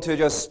we're going to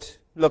just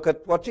look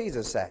at what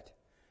Jesus said.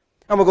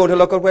 And we're going to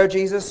look at where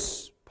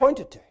Jesus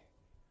pointed to.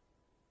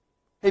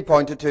 He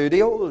pointed to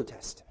the Old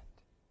Testament.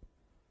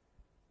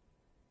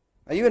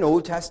 Are you an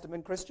Old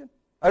Testament Christian?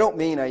 I don't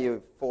mean are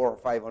you 400 or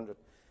 500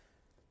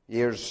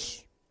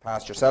 years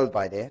past your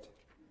sell-by date.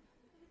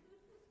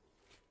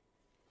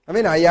 I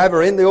mean, are you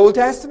ever in the Old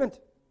Testament?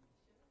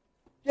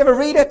 You ever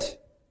read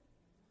it?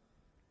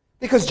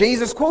 Because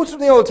Jesus quotes from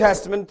the Old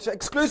Testament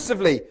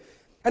exclusively.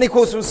 And he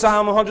quotes from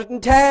Psalm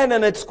 110,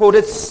 and it's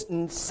quoted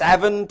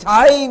 7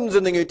 times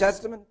in the New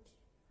Testament.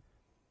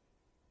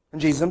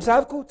 And Jesus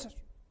himself quotes it.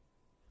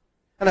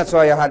 And that's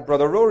why I had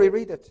Brother Rory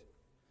read it.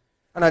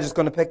 And I'm just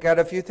going to pick out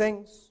a few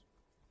things.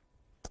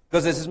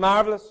 Because this is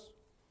marvelous.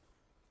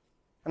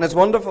 And it's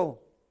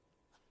wonderful.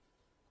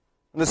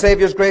 And the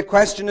Saviour's great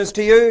question is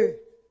to you.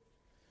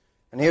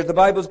 And here's the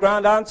Bible's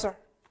grand answer.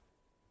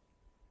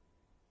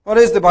 What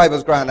is the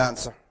Bible's grand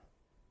answer?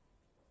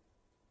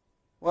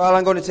 Well,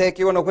 I'm going to take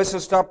you on a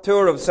whistle-stop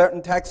tour of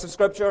certain texts of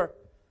Scripture.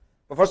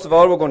 But first of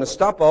all, we're going to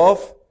stop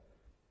off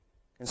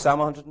in Psalm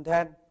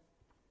 110.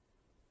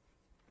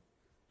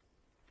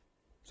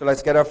 So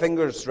let's get our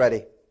fingers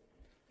ready,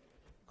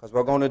 because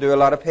we're going to do a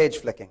lot of page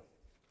flicking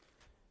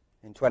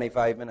in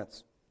 25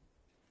 minutes.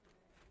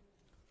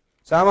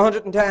 Psalm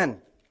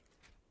 110.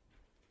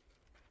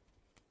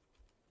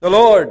 The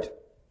Lord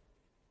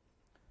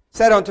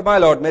said unto my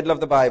Lord, middle of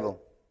the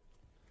Bible.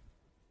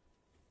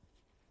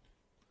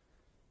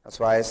 That's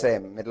why I say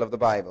middle of the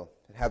Bible.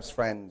 It helps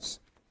friends.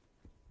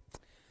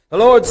 The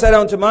Lord said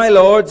unto my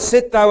Lord,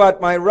 sit thou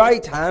at my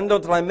right hand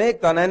until I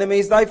make thine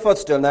enemies thy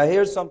footstool. Now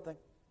here's something.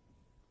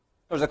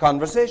 There's a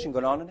conversation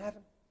going on in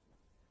heaven.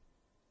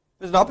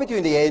 It's not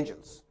between the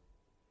angels.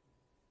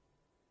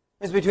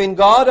 It's between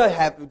God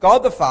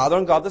the Father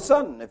and God the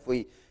Son, if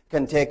we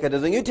can take it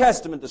as a New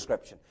Testament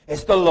description.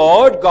 It's the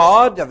Lord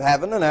God of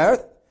heaven and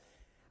earth,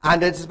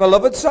 and it's his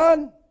beloved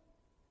Son.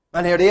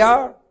 And here they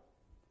are.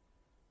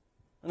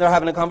 And they're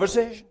having a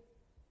conversation.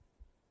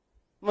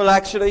 Well,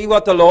 actually,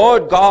 what the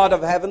Lord God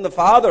of heaven, the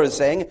Father, is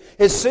saying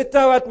is, sit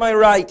thou at my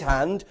right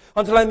hand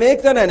until I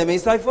make thine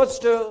enemies thy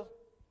footstool.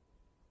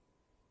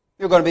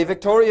 You're going to be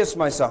victorious,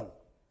 my son.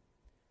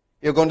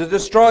 You're going to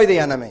destroy the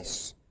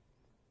enemies.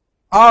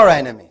 Our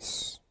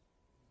enemies.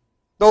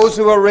 Those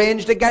who are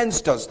ranged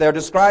against us. They're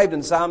described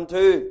in Psalm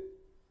 2.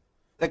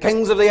 The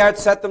kings of the earth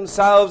set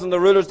themselves, and the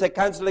rulers take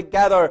counsel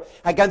together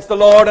against the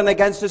Lord and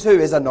against his who?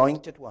 His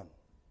anointed one.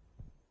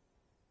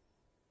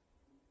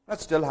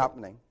 That's still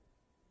happening.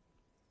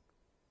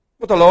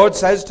 But the Lord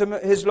says to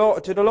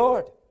the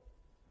Lord.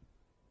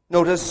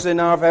 Notice in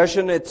our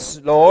version it's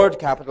Lord,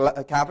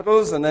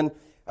 capitals, and then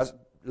as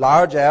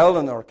large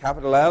L or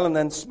capital L, and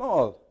then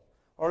small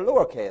or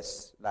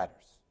lowercase letters.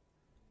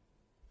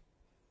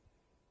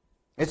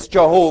 It's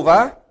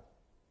Jehovah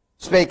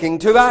speaking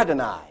to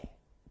Adonai.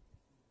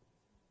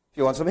 If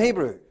you want some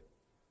Hebrew.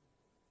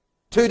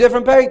 2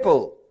 different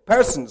people.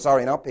 Persons.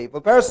 Sorry, not people.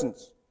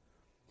 Persons.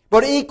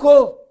 But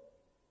equal.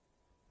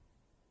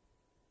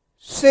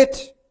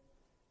 Sit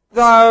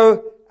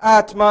thou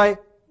at my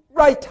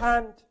right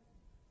hand.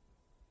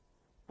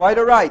 Why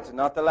the right and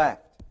not the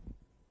left?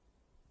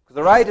 Because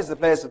the right is the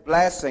place of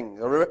blessing,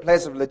 the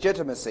place of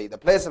legitimacy, the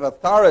place of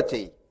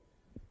authority.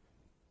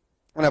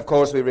 And of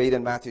course we read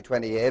in Matthew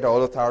 28,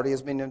 all authority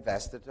has been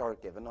invested or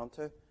given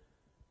unto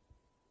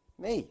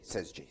me,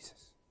 says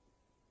Jesus.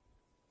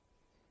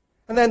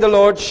 And then the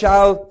Lord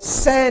shall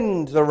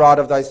send the rod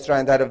of thy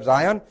strength out of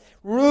Zion,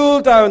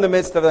 rule down the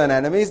midst of thine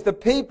enemies. The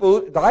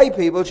people, thy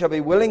people, shall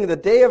be willing in the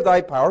day of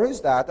thy power.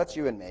 Who's that? That's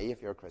you and me,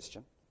 if you're a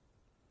Christian.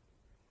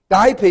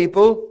 Thy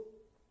people,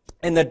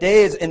 in the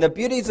days, in the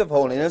beauties of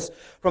holiness,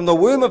 from the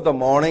womb of the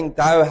morning,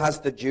 thou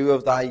hast the dew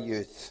of thy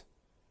youth.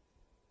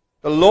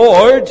 The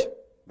Lord,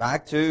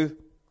 back to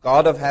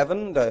God of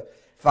heaven, the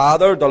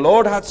Father, the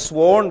Lord hath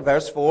sworn,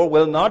 verse 4,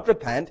 will not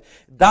repent.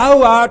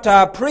 Thou art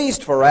a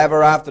priest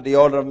forever after the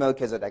order of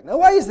Melchizedek. Now,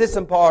 why is this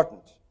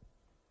important?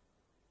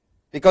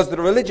 Because the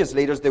religious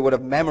leaders, they would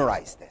have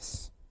memorized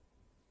this.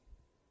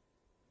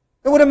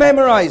 They would have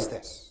memorized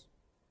this.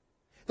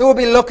 They would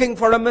be looking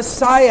for a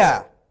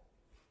Messiah.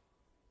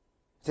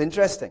 It's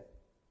interesting.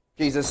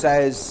 Jesus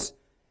says,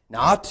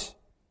 not,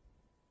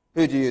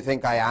 who do you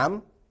think I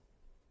am?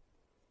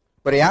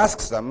 But he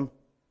asks them,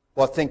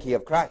 what think ye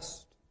of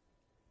Christ?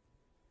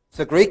 It's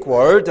a Greek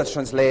word that's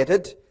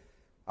translated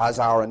as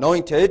our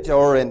anointed,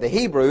 or in the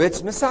Hebrew,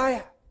 it's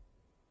Messiah.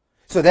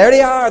 So there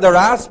they are. They're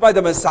asked by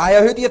the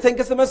Messiah, who do you think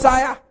is the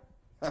Messiah?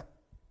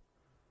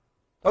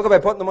 Talk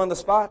about putting them on the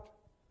spot.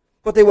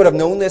 But they would have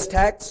known this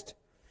text.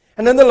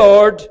 And then the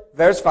Lord,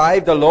 verse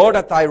 5, the Lord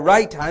at thy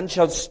right hand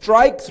shall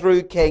strike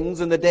through kings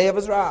in the day of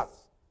his wrath.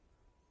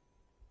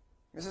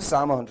 This is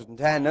Psalm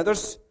 110. Now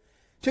there's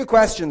two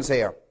questions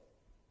here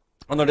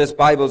under this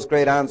Bible's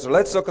great answer.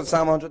 Let's look at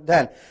Psalm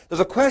 110. There's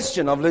a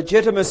question of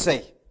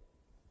legitimacy.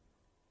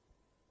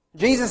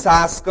 Jesus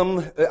asks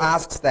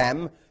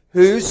them,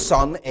 whose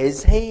son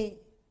is he?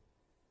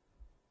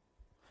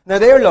 Now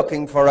they're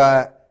looking for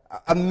a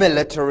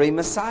military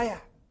Messiah.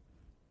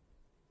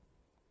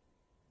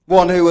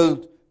 One who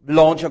will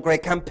launch a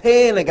great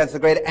campaign against the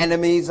great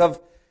enemies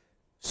of,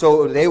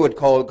 so they would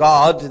call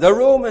God, the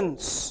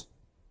Romans.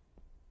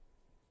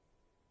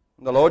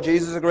 And the Lord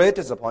Jesus is a great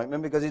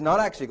disappointment because he's not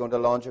actually going to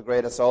launch a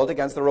great assault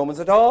against the Romans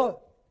at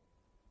all.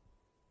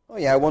 Oh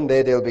yeah, one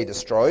day they'll be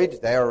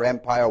destroyed. Their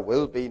empire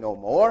will be no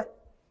more.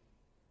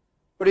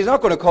 But he's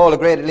not going to call a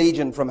great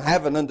legion from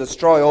heaven and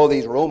destroy all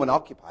these Roman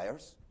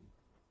occupiers.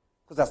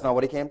 Because that's not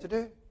what he came to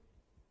do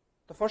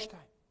the first time.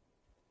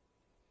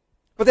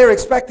 But they're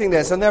expecting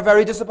this, and they're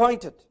very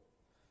disappointed.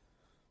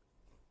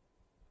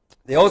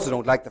 They also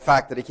don't like the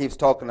fact that he keeps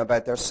talking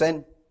about their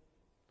sin.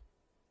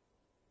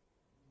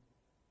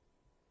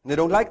 And they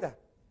don't like that.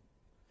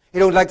 He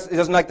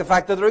doesn't like the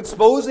fact that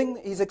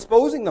he's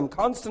exposing them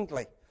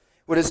constantly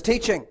with his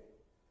teaching.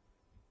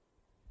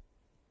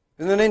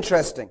 Isn't it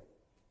interesting?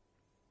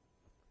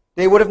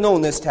 They would have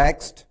known this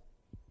text.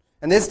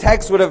 And this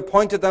text would have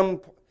pointed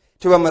them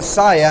to a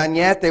Messiah, and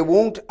yet they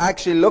won't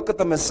actually look at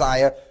the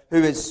Messiah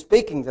who is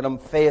speaking to them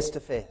face to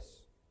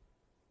face.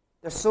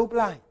 They're so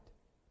blind.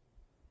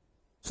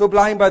 So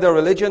blind by their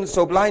religion,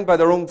 so blind by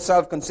their own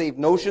self-conceived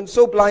notions,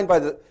 so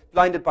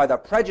blinded by their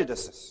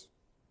prejudices,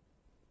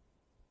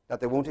 that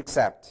they won't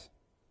accept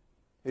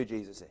who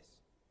Jesus is.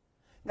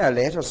 Now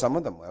later some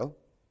of them will.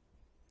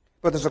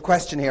 But there's a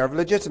question here of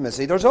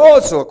legitimacy. There's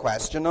also a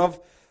question of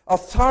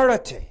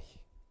authority.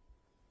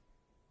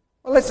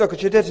 Well, let's look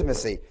at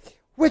legitimacy.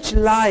 Which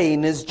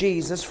line is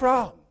Jesus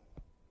from?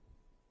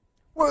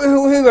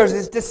 Who are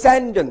his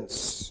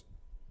descendants?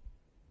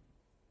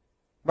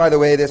 By the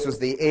way, this was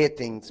the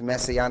 18th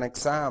Messianic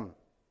Psalm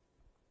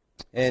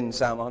in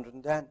Psalm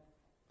 110.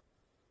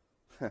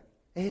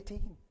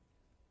 18.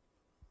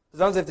 It's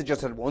not as if they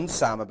just had one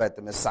psalm about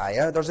the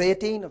Messiah. There's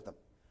 18 of them,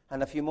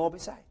 and a few more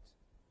besides.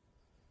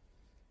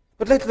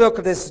 But let's look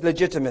at this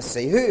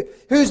legitimacy.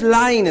 Whose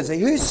line is he?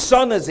 Whose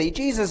son is he?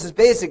 Jesus is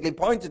basically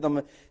pointing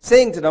them,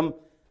 saying to them,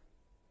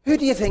 who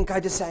do you think I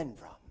descend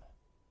from?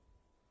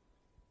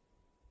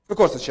 Of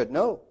course, they should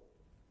know.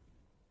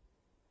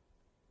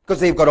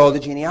 Because they've got all the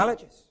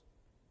genealogies.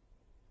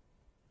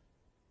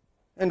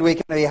 And we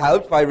can be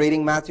helped by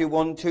reading Matthew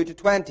 1, 2 to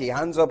 20.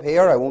 Hands up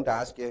here. I won't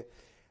ask you.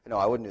 No,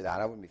 I wouldn't do that.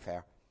 That wouldn't be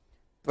fair.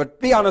 But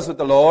be honest with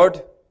the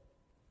Lord.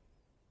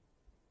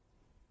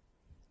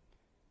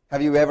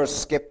 Have you ever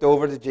skipped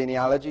over the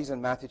genealogies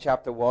in Matthew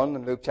chapter 1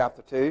 and Luke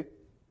chapter 2?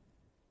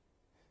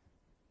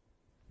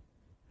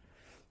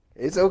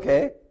 It's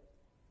okay.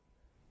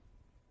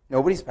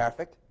 Nobody's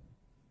perfect.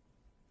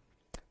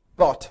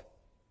 But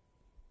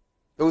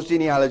those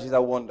genealogies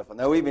are wonderful.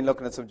 Now, we've been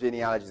looking at some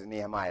genealogies in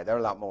Nehemiah. They're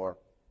a lot more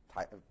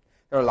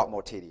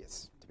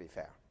tedious, to be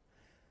fair.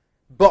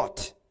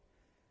 But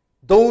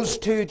those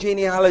two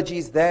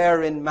genealogies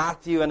there in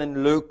Matthew and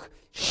in Luke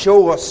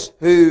show us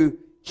who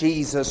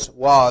Jesus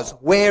was,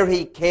 where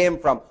he came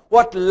from,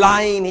 what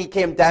line he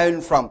came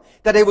down from,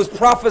 that it was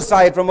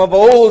prophesied from of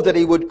old that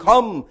he would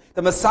come,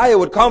 the Messiah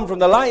would come from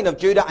the line of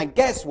Judah, and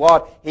guess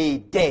what? He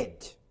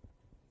did.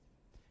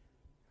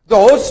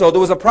 Also, there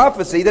was a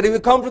prophecy that he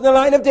would come from the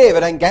line of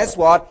David, and guess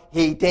what?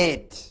 He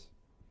did.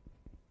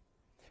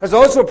 There's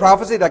also a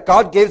prophecy that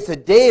God gives to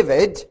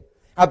David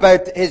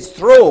about his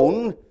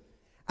throne,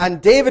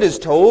 and David is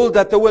told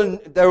that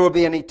there will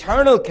be an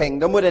eternal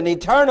kingdom with an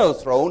eternal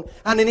throne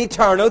and an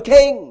eternal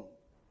king.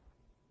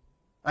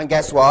 And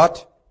guess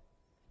what?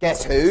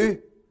 Guess who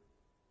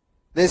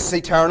this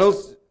eternal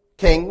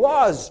king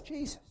was?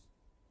 Jesus.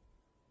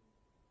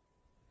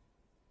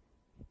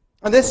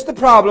 And this is the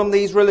problem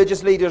these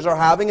religious leaders are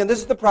having, and this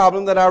is the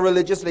problem that our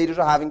religious leaders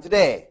are having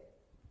today.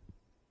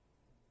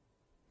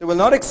 They will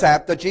not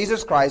accept that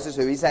Jesus Christ is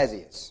who he says he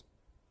is.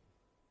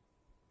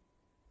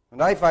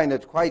 And I find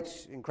it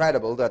quite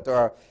incredible that there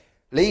are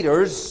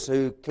leaders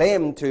who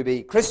claim to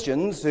be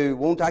Christians who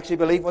won't actually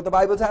believe what the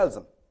Bible tells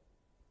them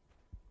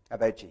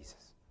about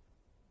Jesus.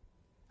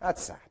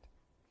 That's sad.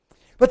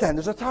 But then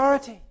there's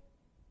authority.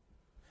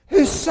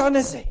 Whose son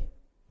is he?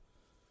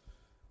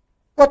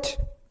 What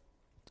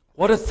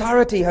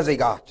authority has he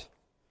got?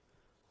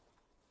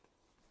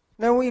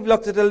 Now we've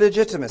looked at the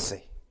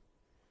legitimacy.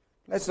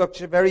 Let's look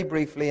very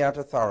briefly at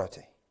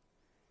authority.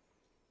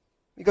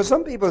 Because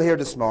some people here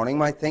this morning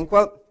might think,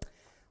 well,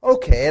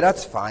 okay,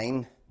 that's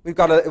fine. We've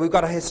got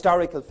a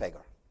historical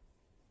figure.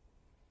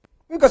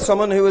 We've got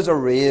someone who is a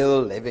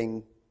real,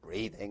 living,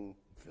 breathing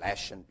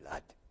flesh and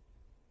blood.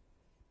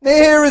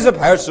 Here is a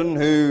person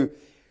who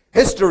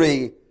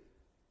history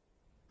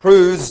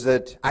proves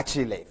that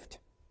actually lived.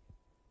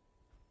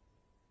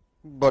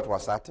 But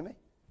what's that to me?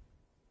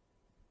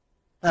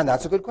 And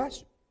that's a good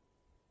question.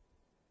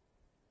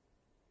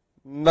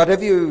 But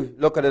if you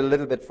look at it a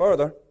little bit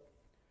further,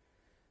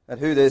 at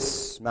who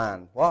this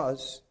man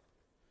was,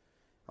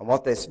 and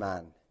what this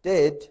man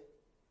did,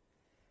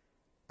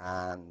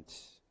 and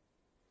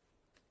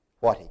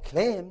what he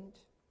claimed,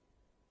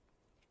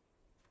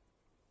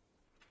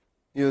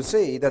 you'll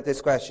see that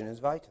this question is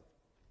vital.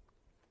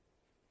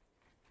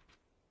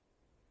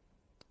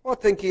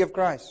 What think ye of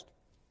Christ?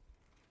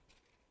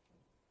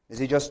 Is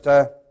he just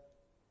an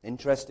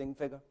interesting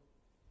figure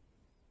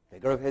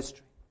of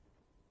history?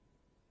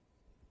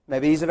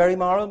 Maybe he's a very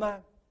moral man.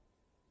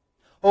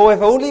 Oh,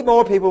 if only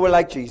more people were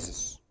like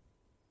Jesus,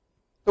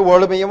 the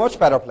world would be a much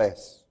better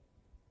place.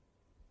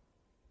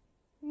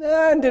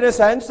 And in a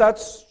sense,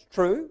 that's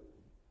true.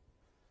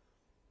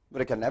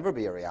 But it can never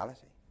be a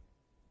reality.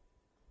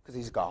 Because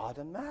he's God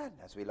and man,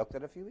 as we looked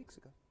at a few weeks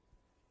ago.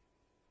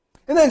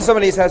 And then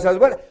somebody says,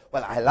 well,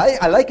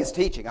 I like his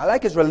teaching. I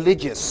like his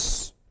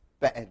religious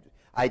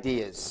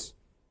ideas.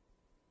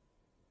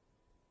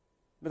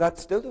 But that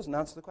still doesn't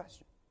answer the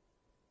question.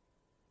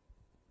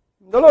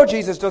 The Lord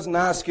Jesus doesn't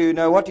ask you,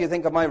 now, what do you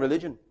think of my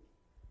religion?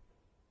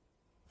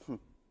 He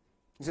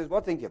says,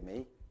 what think you of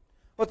me?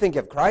 What think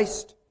you of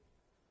Christ?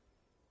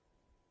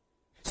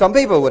 Some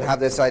people would have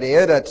this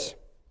idea that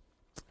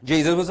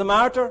Jesus was a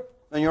martyr,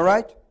 and you're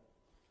right.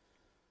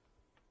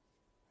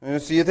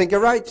 So you think you're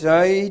right.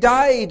 He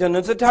died, and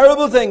it's a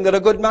terrible thing that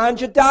a good man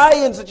should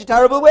die in such a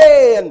terrible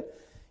way. And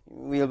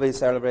we'll be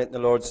celebrating the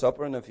Lord's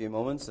Supper in a few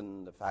moments,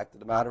 and the fact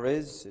of the matter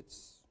is,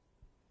 it's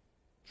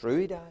true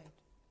he died.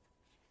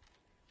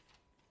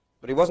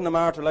 But he wasn't a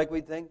martyr like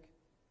we'd think.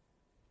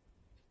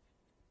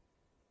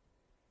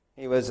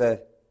 He was a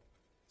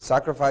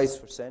sacrifice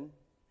for sin.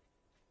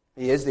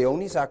 He is the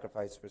only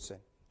sacrifice for sin.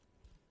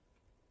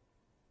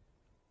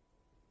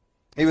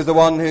 He was the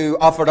one who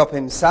offered up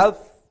himself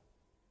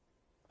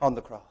on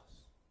the cross.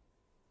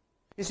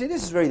 You see,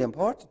 this is really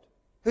important.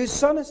 Whose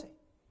son is he?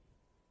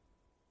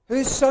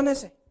 Whose son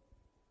is he?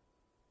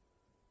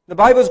 The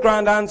Bible's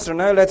grand answer.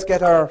 Now let's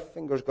get our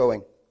fingers going,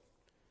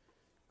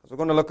 because we're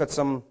going to look at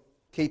some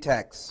key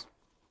texts.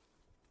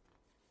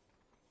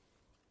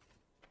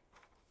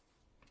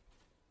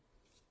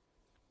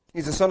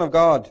 He's the Son of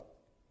God.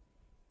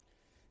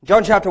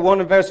 John chapter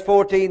 1 and verse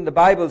 14, the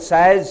Bible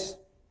says,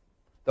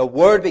 the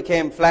Word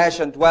became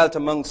flesh and dwelt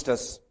amongst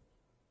us.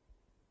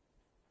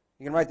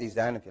 You can write these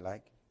down if you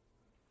like.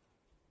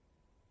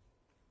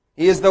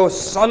 He is the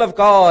Son of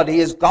God.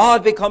 He is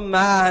God become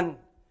man.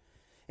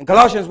 In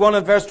Colossians 1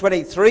 and verse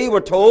 23,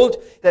 we're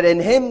told that in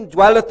him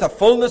dwelleth the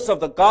fullness of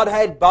the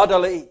Godhead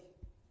bodily.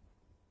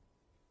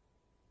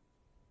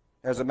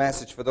 There's a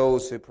message for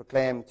those who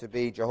proclaim to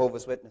be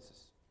Jehovah's Witnesses.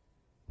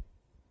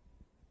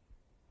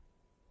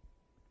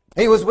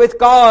 He was with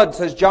God,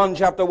 says John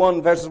chapter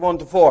 1, verses 1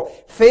 to 4,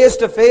 face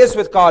to face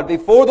with God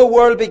before the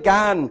world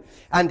began.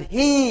 And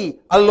he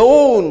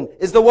alone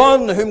is the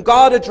one whom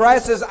God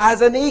addresses as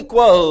an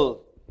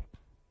equal.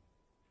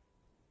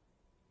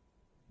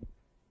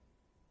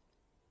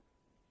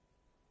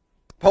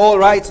 Paul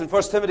writes in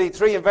 1 Timothy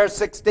 3 and verse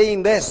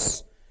 16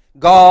 this,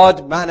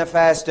 God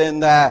manifest in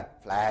the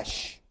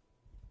flesh.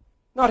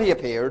 Not he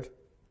appeared.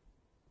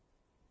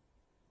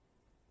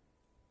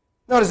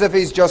 Not as if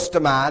he's just a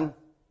man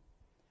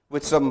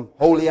with some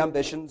holy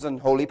ambitions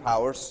and holy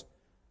powers.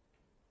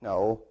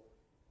 No.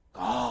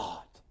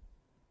 God.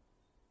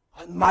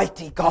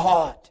 Almighty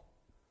God.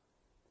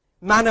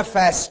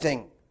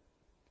 Manifesting.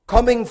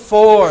 Coming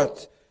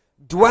forth.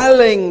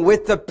 Dwelling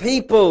with the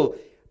people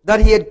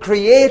that he had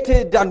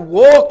created and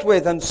walked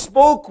with and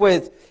spoke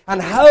with and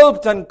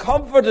helped and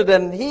comforted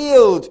and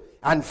healed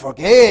and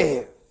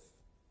forgave.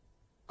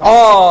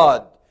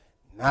 God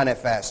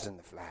manifest in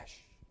the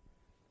flesh.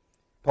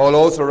 Paul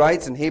also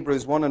writes in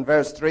Hebrews 1 and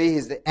verse 3,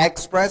 he's the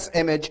express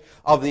image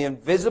of the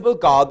invisible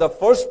God, the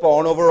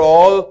firstborn over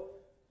all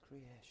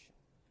creation.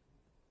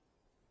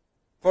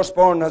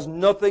 Firstborn has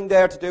nothing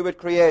there to do with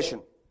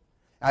creation,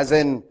 as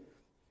in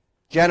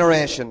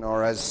generation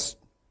or as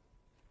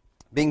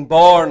being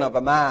born of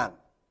a man.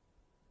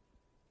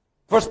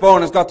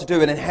 Firstborn has got to do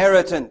with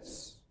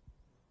inheritance.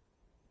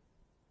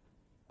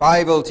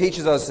 Bible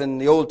teaches us in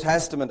the Old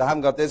Testament, I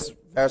haven't got this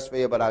verse for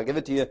you, but I'll give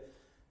it to you.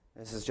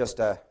 This is just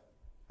a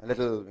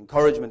little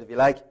encouragement, if you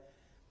like.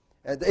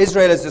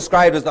 Israel is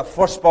described as the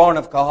firstborn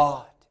of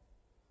God.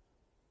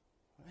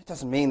 It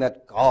doesn't mean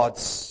that God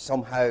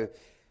somehow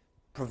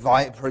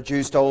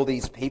produced all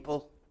these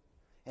people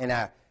in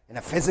a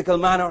physical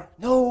manner.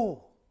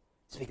 No.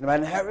 Speaking about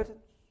inheritance.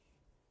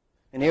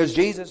 And here's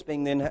Jesus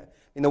being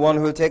being the one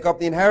who will take up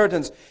the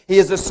inheritance. He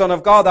is the Son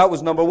of God. That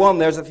was number one.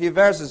 There's a few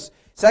verses.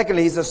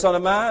 Secondly, he's the Son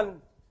of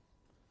Man.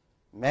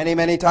 Many,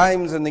 many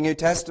times in the New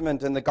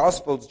Testament, in the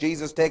Gospels,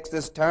 Jesus takes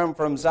this term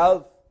for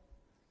himself.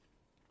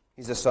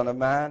 He's the Son of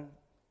Man.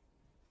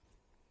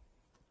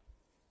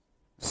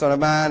 The Son of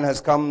Man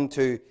has come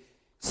to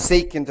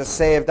seek and to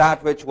save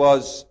that which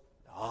was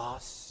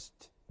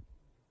lost.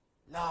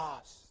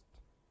 Lost.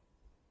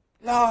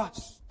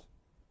 Lost.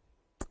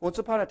 Once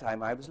upon a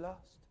time I was lost.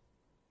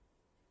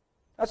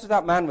 That's what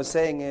that man was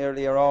saying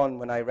earlier on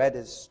when I read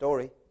his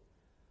story.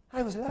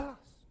 I was lost.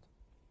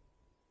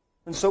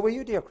 And so were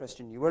you, dear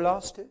Christian. You were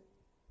lost too.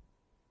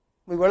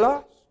 We were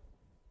lost.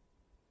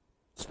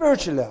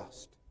 Spiritually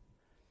lost.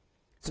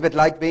 It's a bit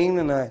like being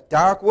in a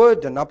dark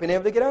wood and not being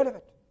able to get out of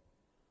it.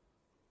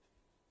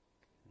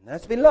 And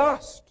that's been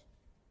lost.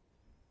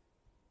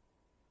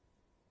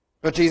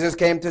 But Jesus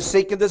came to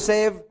seek and to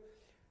save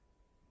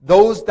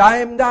those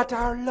them that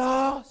are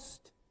lost.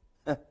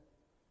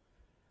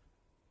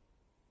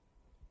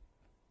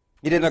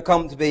 He didn't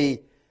come to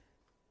be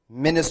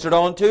ministered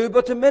unto,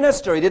 but to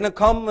minister. He didn't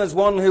come as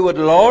one who would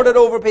lord it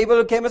over people.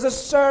 He came as a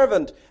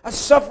servant, a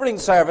suffering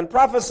servant,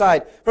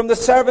 prophesied from the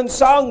servant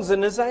songs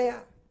in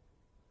Isaiah.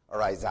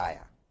 Or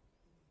Isaiah.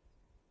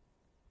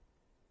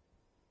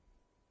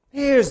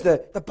 Here's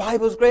the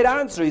Bible's great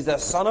answer. He's the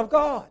Son of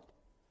God.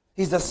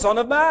 He's the Son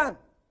of Man.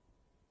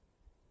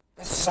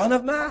 The Son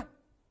of Man.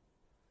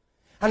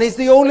 And he's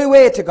the only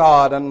way to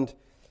God. And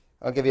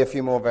I'll give you a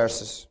few more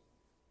verses.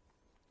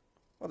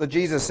 What did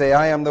Jesus say?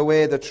 I am the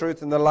way, the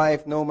truth, and the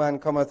life. No man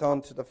cometh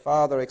unto the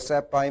Father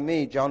except by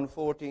me. John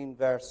 14,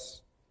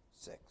 verse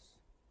 6.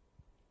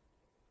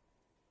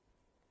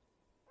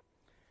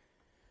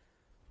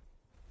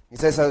 He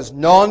says,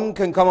 none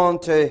can come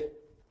unto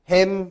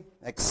him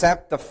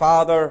except the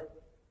Father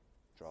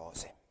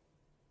draws him.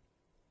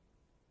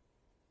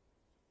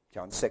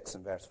 John 6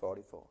 and verse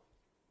 44.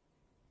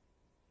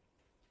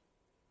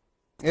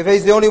 If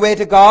he's the only way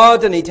to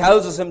God, and he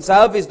tells us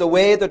himself he's the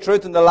way, the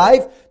truth, and the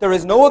life, there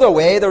is no other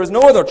way, there is no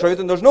other truth,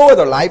 and there's no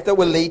other life that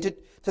will lead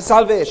to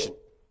salvation.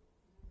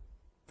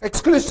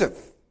 Exclusive.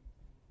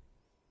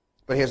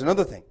 But here's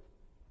another thing.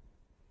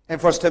 In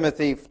 1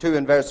 Timothy 2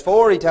 and verse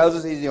 4, he tells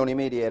us he's the only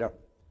mediator.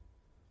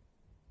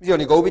 He's the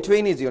only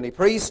go-between, he's the only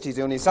priest, he's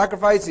the only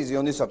sacrifice, he's the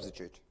only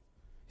substitute.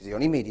 He's the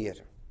only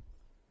mediator.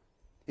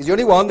 He's the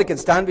only one that can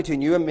stand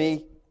between you and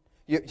me.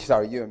 You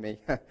and me.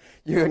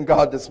 You and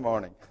God this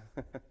morning.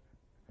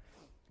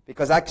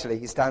 Because actually,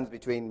 he stands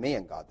between me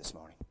and God this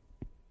morning.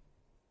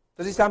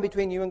 Does he stand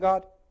between you and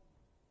God?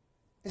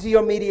 Is he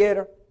your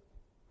mediator?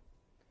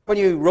 When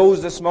you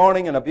rose this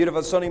morning on a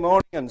beautiful sunny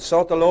morning and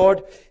sought the Lord,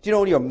 do you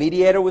know your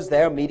mediator was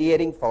there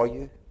mediating for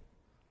you?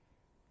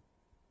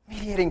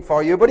 Mediating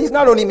for you. But he's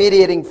not only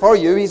mediating for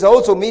you, he's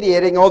also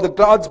mediating all the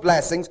God's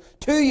blessings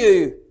to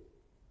you.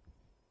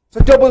 It's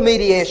a double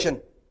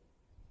mediation.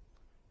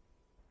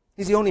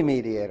 He's the only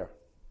mediator.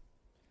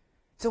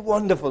 He's a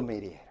wonderful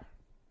mediator.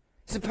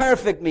 He's a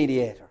perfect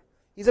mediator.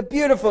 He's a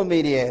beautiful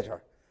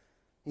mediator.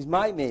 He's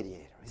my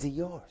mediator. Is he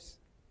yours?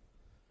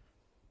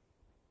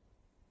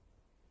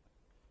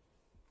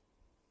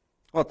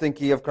 What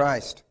think ye of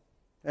Christ?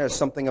 There's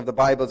something of the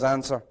Bible's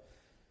answer.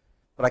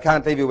 But I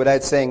can't leave you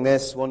without saying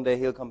this. One day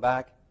he'll come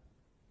back.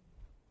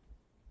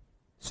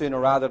 Sooner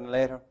rather than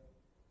later.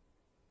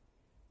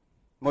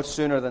 Much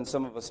sooner than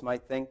some of us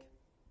might think.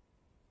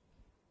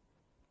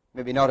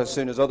 Maybe not as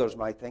soon as others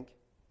might think.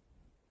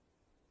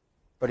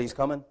 But he's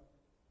coming.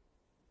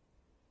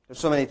 There's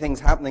so many things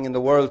happening in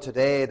the world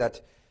today that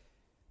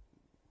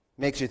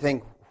makes you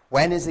think,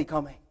 when is he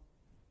coming?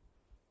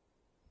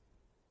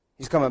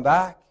 He's coming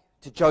back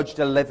to judge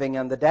the living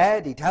and the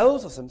dead. He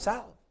tells us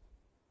himself.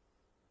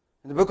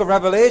 In the book of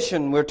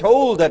Revelation, we're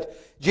told that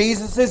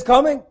Jesus is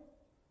coming.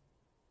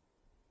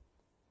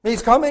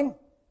 He's coming.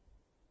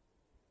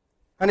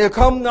 And he'll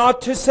come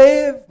not to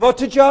save, but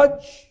to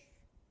judge.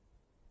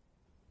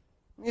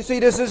 You see,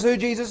 this is who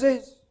Jesus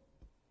is.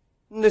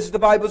 And this is the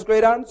Bible's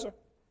great answer.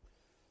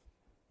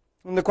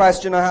 And the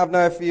question I have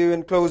now for you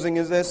in closing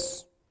is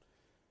this.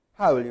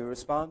 How will you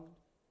respond?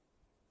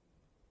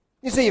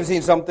 You see, you've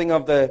seen something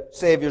of the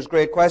Saviour's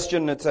great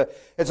question. It's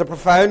a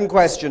profound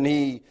question.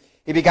 He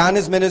began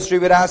his ministry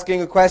with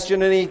asking a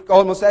question, and he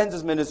almost ends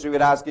his ministry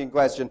with asking a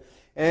question.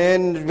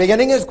 In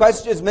beginning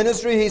his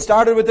ministry, he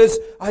started with this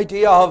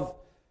idea of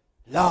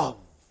love.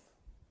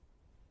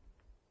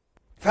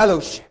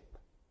 Fellowship.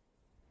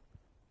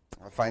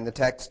 I'll find the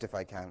text if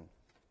I can.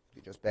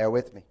 You just bear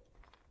with me.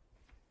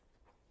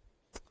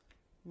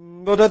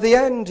 But at the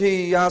end,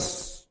 he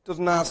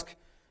doesn't ask.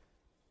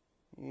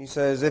 He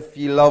says, if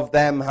ye love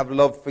them, have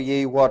love for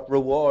ye, what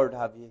reward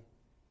have ye?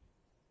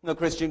 The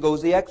Christian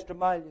goes the extra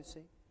mile, you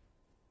see.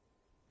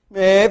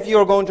 If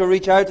you're going to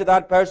reach out to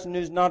that person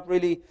who's not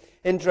really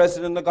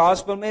interested in the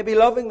gospel, maybe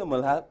loving them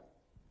will help.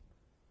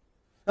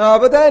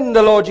 But then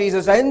the Lord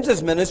Jesus ends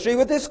his ministry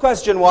with this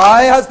question,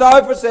 why hast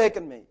thou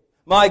forsaken me?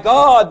 My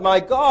God,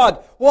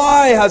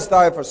 why hast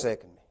thou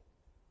forsaken me?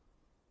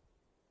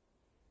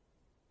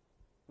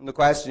 And the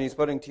question he's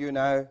putting to you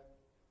now,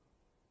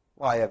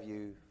 why have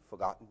you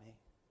forgotten me?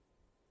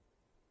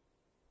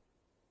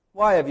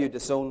 Why have you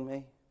disowned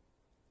me?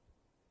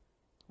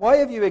 Why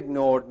have you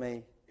ignored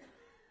me?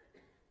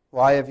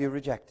 Why have you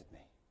rejected me?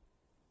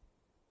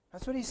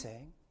 That's what he's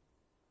saying.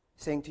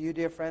 He's saying to you,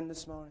 dear friend,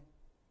 this morning.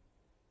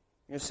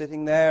 You're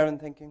sitting there and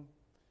thinking,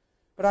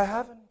 but I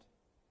haven't.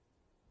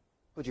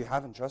 But you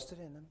haven't trusted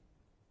in him.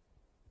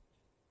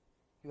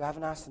 You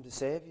haven't asked him to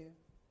save you.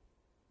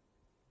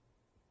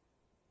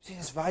 See,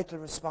 this vital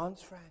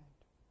response, friend.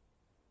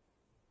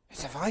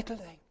 It's a vital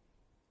thing.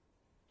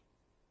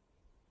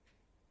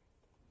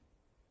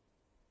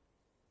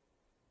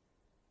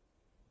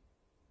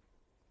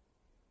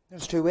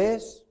 There's two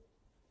ways.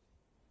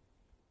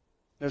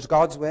 There's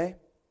God's way,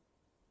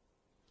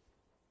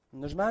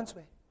 and there's man's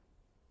way.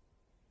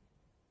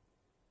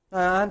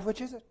 And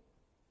which is it?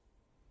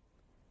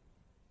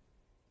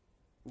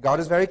 God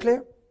is very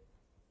clear.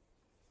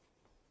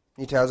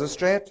 He tells us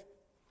straight.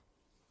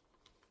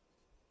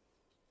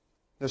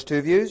 There's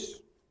two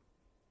views.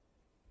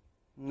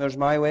 And there's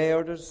my way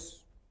or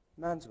there's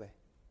man's way.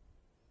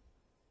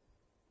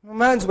 Well,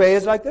 man's way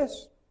is like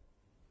this.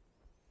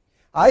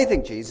 I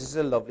think Jesus is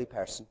a lovely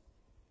person.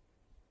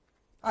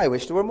 I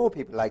wish there were more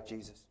people like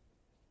Jesus.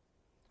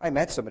 I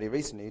met somebody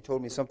recently who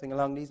told me something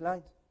along these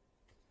lines.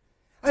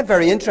 I'm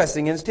very interested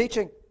in his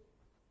teaching.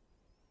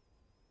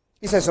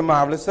 He says some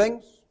marvelous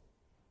things.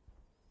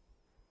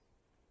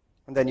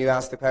 And then you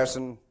ask the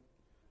person,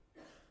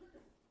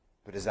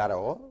 but is that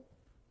all?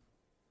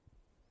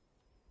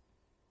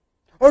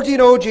 Or do you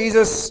know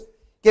Jesus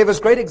gave us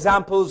great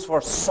examples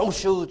for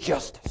social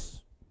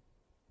justice?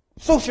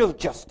 Social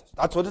justice,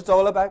 that's what it's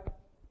all about.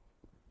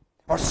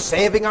 Or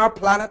saving our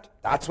planet,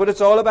 that's what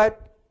it's all about.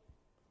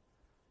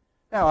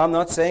 Now, I'm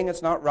not saying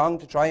it's not wrong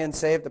to try and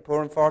save the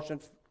poor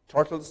unfortunate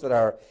turtles that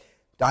are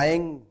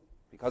dying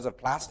because of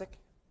plastic.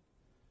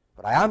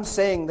 But I am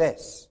saying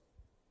this.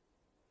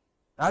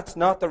 That's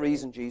not the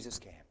reason Jesus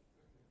came.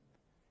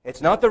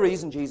 It's not the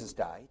reason Jesus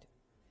died.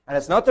 And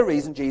it's not the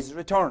reason Jesus is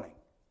returning.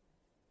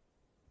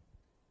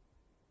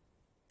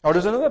 Or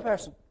there's another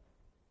person.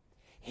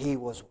 He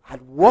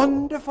had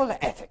wonderful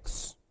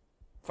ethics.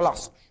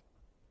 Philosophers.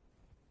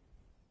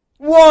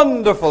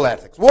 Wonderful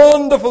ethics.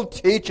 Wonderful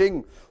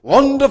teaching.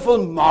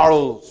 Wonderful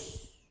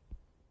morals.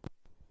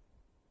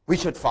 We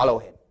should follow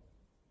him.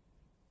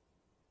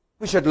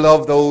 We should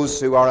love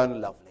those who are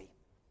unlovely.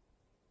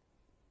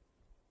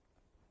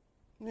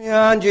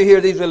 Yeah, and you hear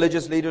these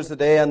religious leaders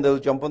today and they'll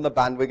jump on the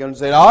bandwagon and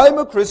say, I'm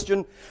a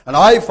Christian and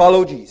I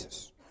follow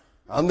Jesus.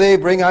 And they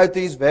bring out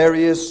these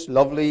various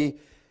lovely,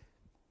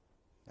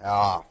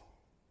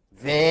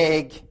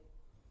 vague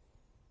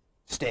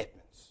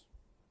statements.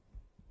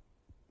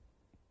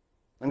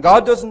 And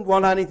God doesn't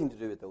want anything to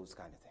do with those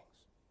kind of things.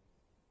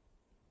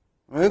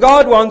 I mean,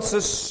 God wants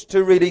us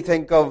to really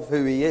think of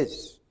who he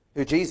is,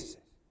 who Jesus is.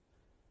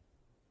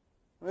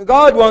 I mean,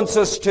 God wants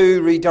us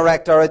to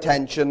redirect our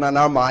attention and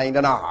our mind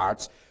and our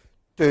hearts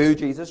to who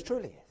Jesus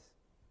truly is.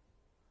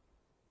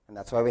 And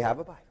that's why we have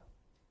a Bible.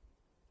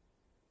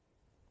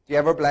 Do you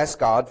ever bless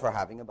God for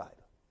having a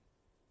Bible?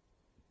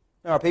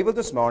 There are people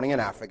this morning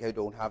in Africa who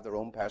don't have their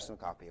own personal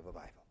copy of a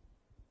Bible.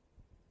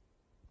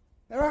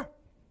 There are.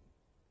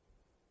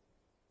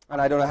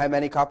 And I don't know how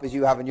many copies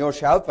you have on your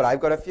shelf, but I've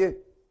got a few.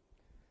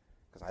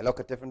 Because I look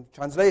at different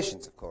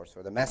translations, of course,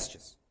 for the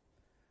messages.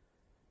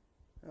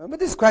 But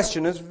this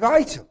question is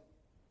vital.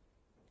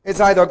 It's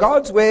either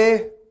God's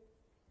way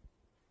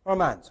or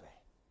man's way.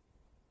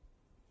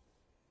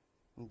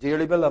 And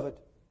dearly beloved,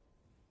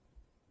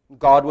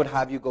 God would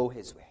have you go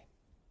his way.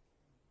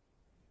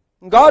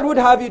 God would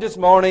have you this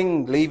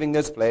morning, leaving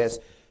this place,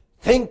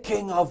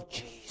 thinking of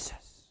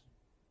Jesus.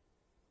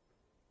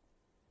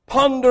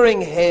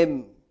 Pondering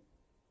him.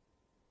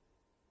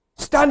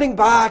 Standing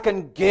back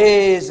and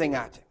gazing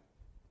at him.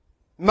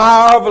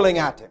 Marveling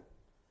at him.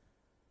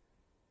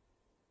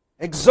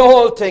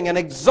 Exalting and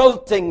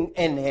exulting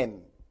in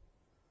him.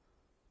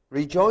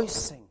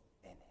 Rejoicing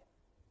in him.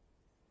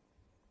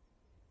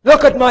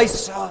 Look at my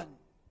son.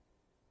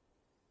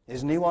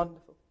 Isn't he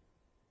wonderful?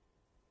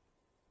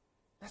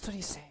 That's what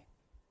he's saying.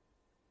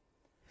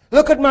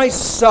 Look at my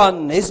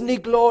son. Isn't he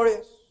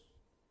glorious?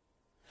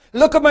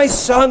 Look at my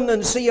son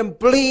and see him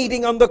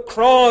bleeding on the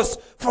cross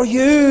for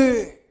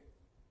you.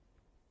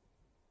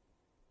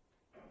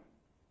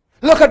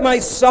 Look at my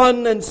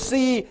son and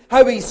see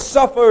how he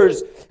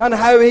suffers and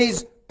how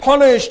he's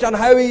punished and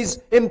how he's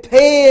in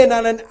pain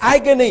and in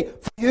agony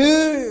for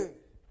you.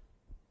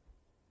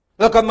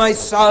 Look at my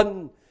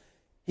son.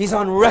 He's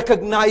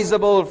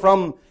unrecognizable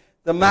from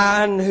the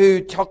man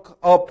who took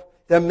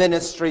up the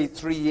ministry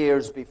 3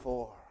 years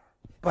before.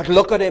 But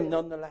look at him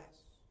nonetheless.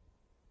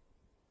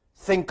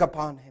 Think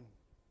upon him.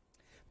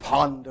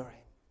 Ponder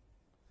him.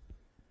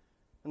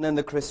 And then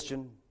the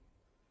Christian,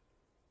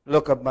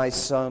 look at my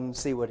son,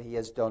 see what he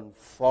has done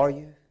for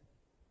you.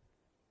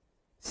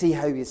 See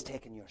how he has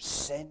taken your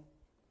sin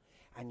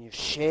and your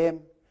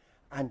shame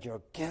and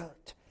your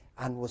guilt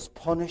and was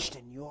punished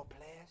in your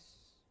place.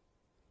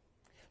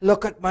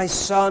 Look at my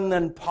son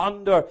and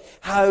ponder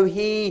how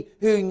he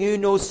who knew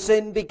no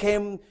sin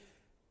became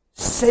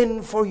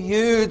sin for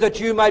you, that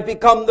you might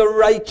become the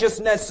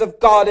righteousness of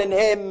God in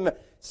him.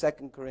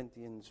 2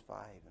 Corinthians 5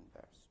 and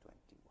verse 21.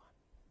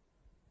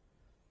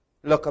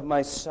 Look at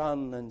my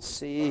son and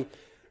see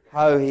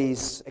how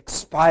he's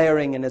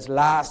expiring in his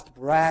last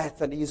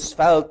breath, and he's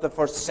felt the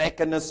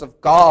forsakenness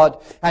of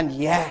God, and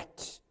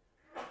yet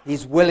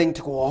he's willing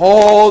to go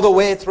all the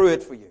way through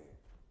it for you.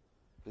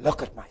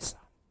 Look at my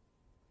son.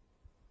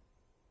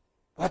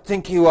 What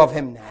think you of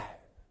him now?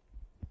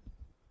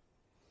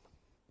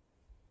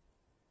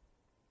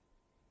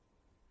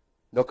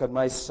 Look at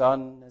my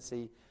son as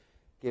he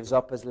gives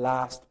up his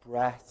last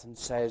breath and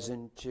says,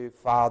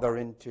 Father,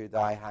 into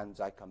thy hands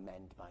I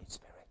commend my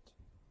spirit.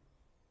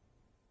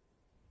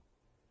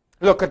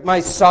 Look at my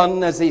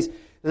son as he's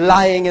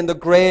lying in the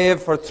grave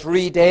for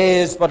 3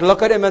 days, but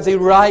look at him as he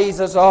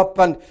rises up,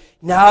 and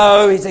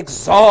now he's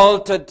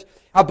exalted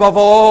above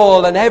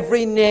all, and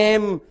every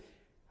name,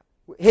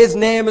 his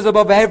name is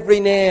above every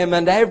name,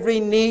 and every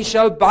knee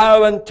shall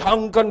bow and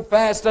tongue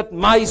confess that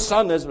my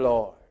son is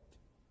Lord.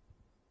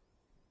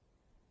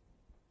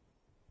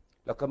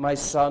 Look at my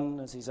son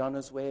as he's on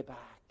his way back.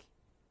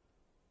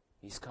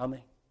 He's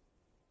coming.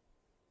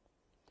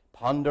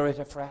 Ponder it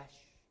afresh.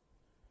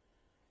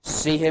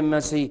 See him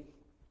as he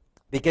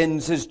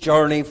begins his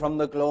journey from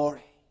the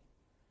glory.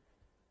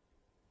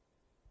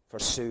 For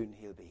soon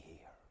he'll be here.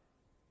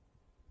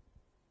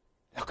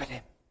 Look at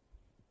him.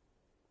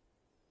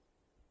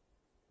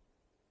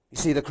 You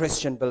see, the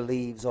Christian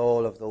believes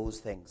all of those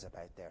things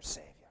about their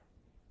Savior.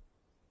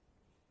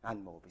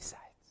 And more besides.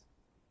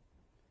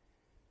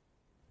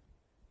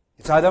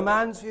 It's either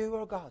man's view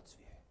or God's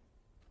view.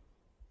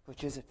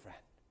 Which is it, friend?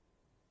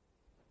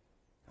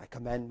 I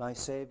commend my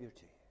Savior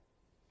to you.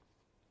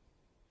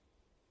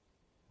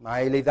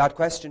 I leave that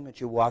question with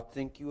you. What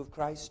think you of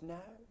Christ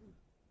now?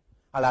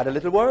 I'll add a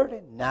little word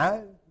in.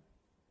 Now.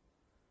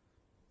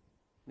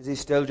 Is he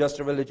still just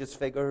a religious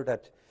figure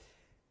that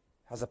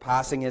has a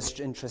passing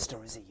interest,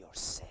 or is he your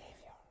Savior?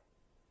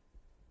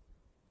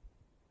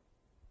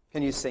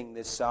 Can you sing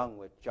this song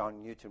with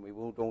John Newton? We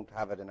don't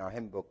have it in our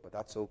hymn book, but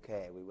that's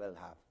okay. We will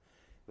have.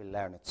 We'll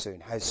learn it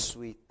soon. How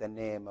sweet the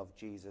name of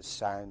Jesus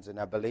sounds in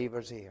a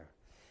believer's ear.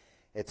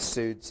 It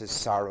soothes his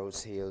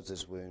sorrows, heals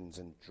his wounds,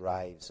 and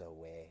drives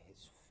away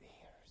his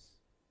fears.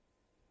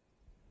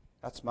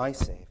 That's my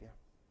Savior.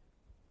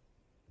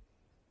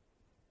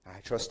 I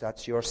trust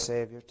that's your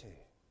Savior too.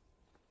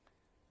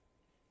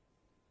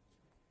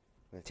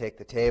 We'll take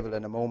the table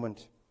in a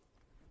moment.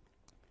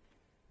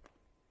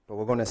 But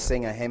we're going to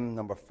sing a hymn,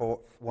 number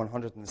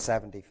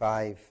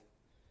 175.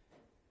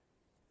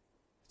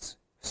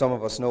 Some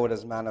of us know it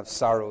as Man of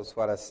Sorrows,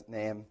 what a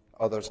name.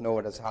 Others know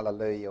it as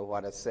Hallelujah,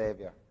 what a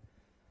Savior.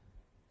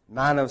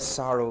 Man of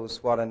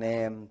Sorrows, what a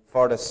name,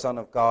 for the Son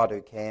of God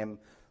who came,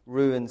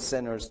 ruined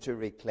sinners to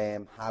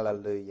reclaim.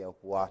 Hallelujah,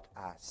 what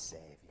a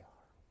Savior.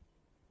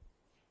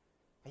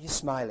 Are you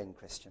smiling,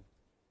 Christian?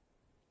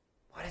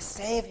 What a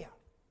Savior.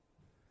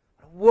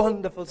 What a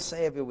wonderful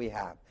Savior we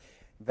have.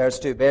 Verse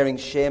 2, bearing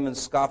shame and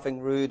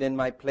scoffing rude, in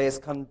my place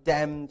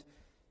condemned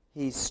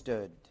he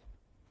stood.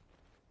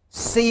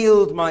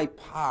 Sealed my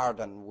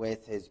pardon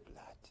with his blood.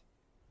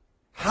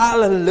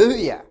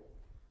 Hallelujah.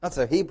 That's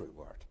a Hebrew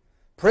word.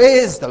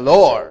 Praise the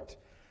Lord.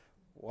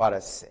 What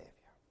a Savior.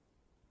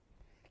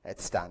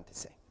 Let's stand to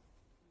sing.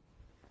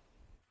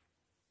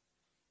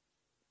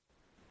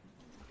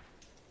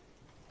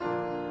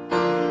 Amen.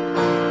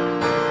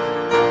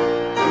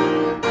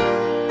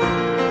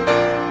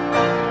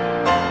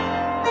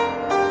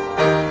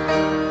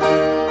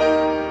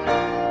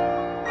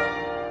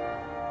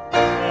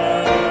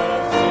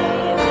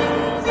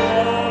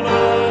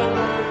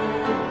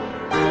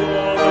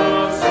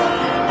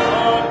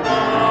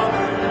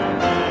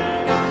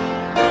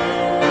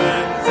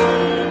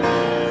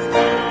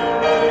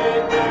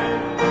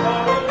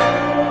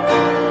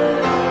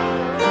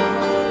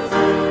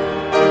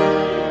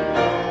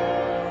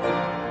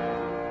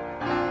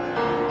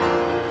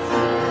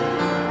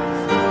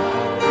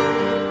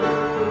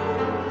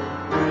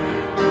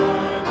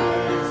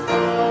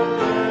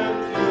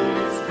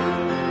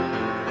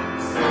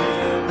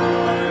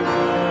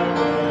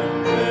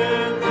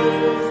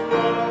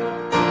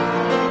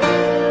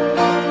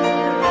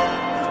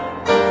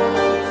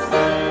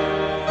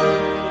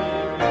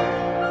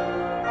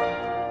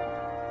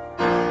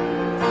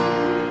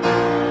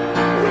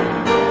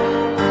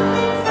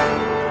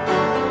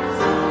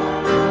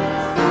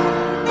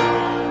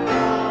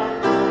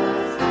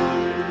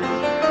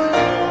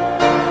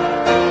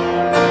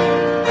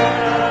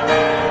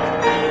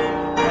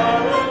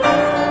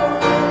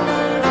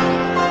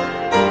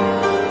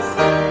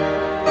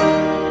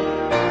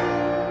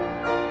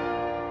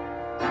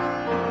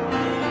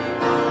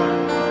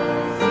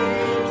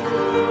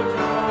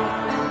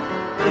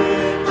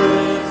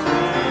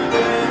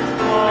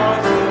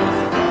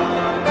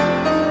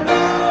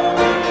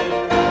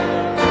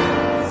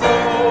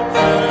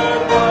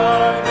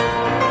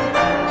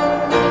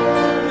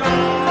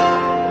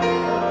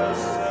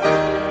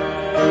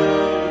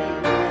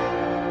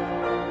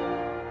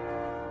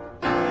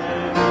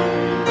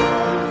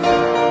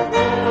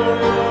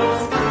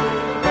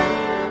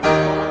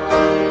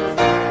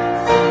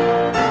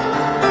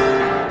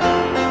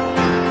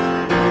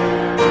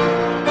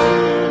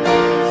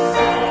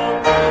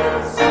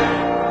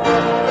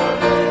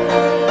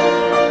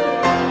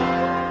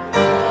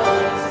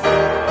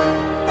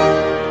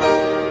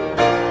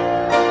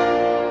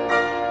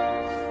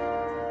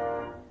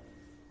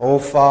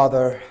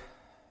 Father,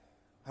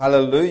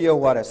 hallelujah,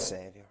 what a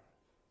Savior.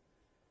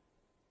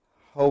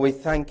 Oh, we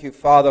thank you,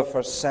 Father,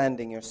 for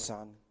sending your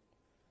Son.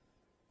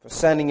 For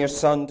sending your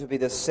Son to be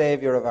the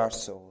Savior of our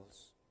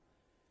souls.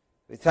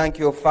 We thank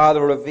you, O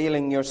Father,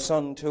 revealing your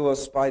Son to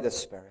us by the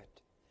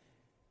Spirit.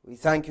 We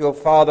thank you, O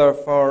Father,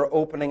 for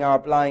opening our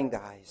blind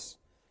eyes,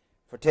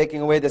 for taking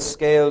away the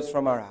scales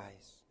from our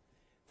eyes,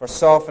 for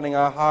softening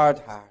our hard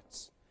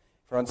hearts,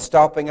 for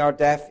unstopping our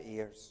deaf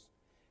ears.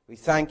 We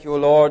thank you, O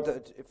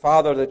Lord,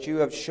 Father, that you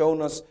have shown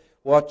us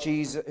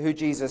who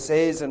Jesus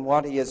is and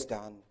what he has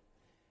done,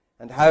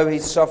 and how he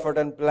suffered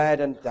and bled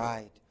and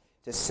died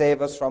to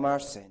save us from our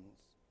sins.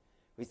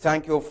 We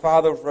thank you, O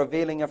Father, for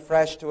revealing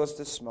afresh to us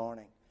this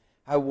morning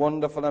how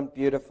wonderful and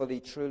beautiful he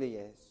truly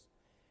is,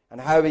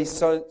 and how he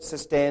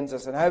sustains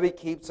us, and how he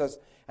keeps us,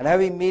 and how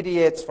he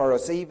mediates for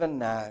us even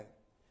now.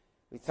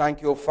 We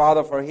thank you, O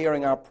Father, for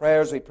hearing our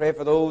prayers. We pray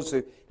for those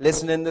who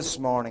listen in this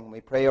morning.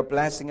 We pray your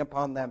blessing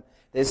upon them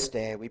this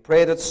day. We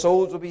pray that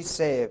souls will be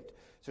saved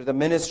through the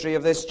ministry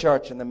of this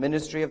church and the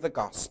ministry of the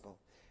gospel.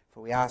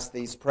 For we ask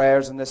these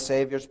prayers in the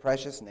Saviour's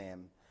precious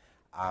name.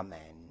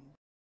 Amen.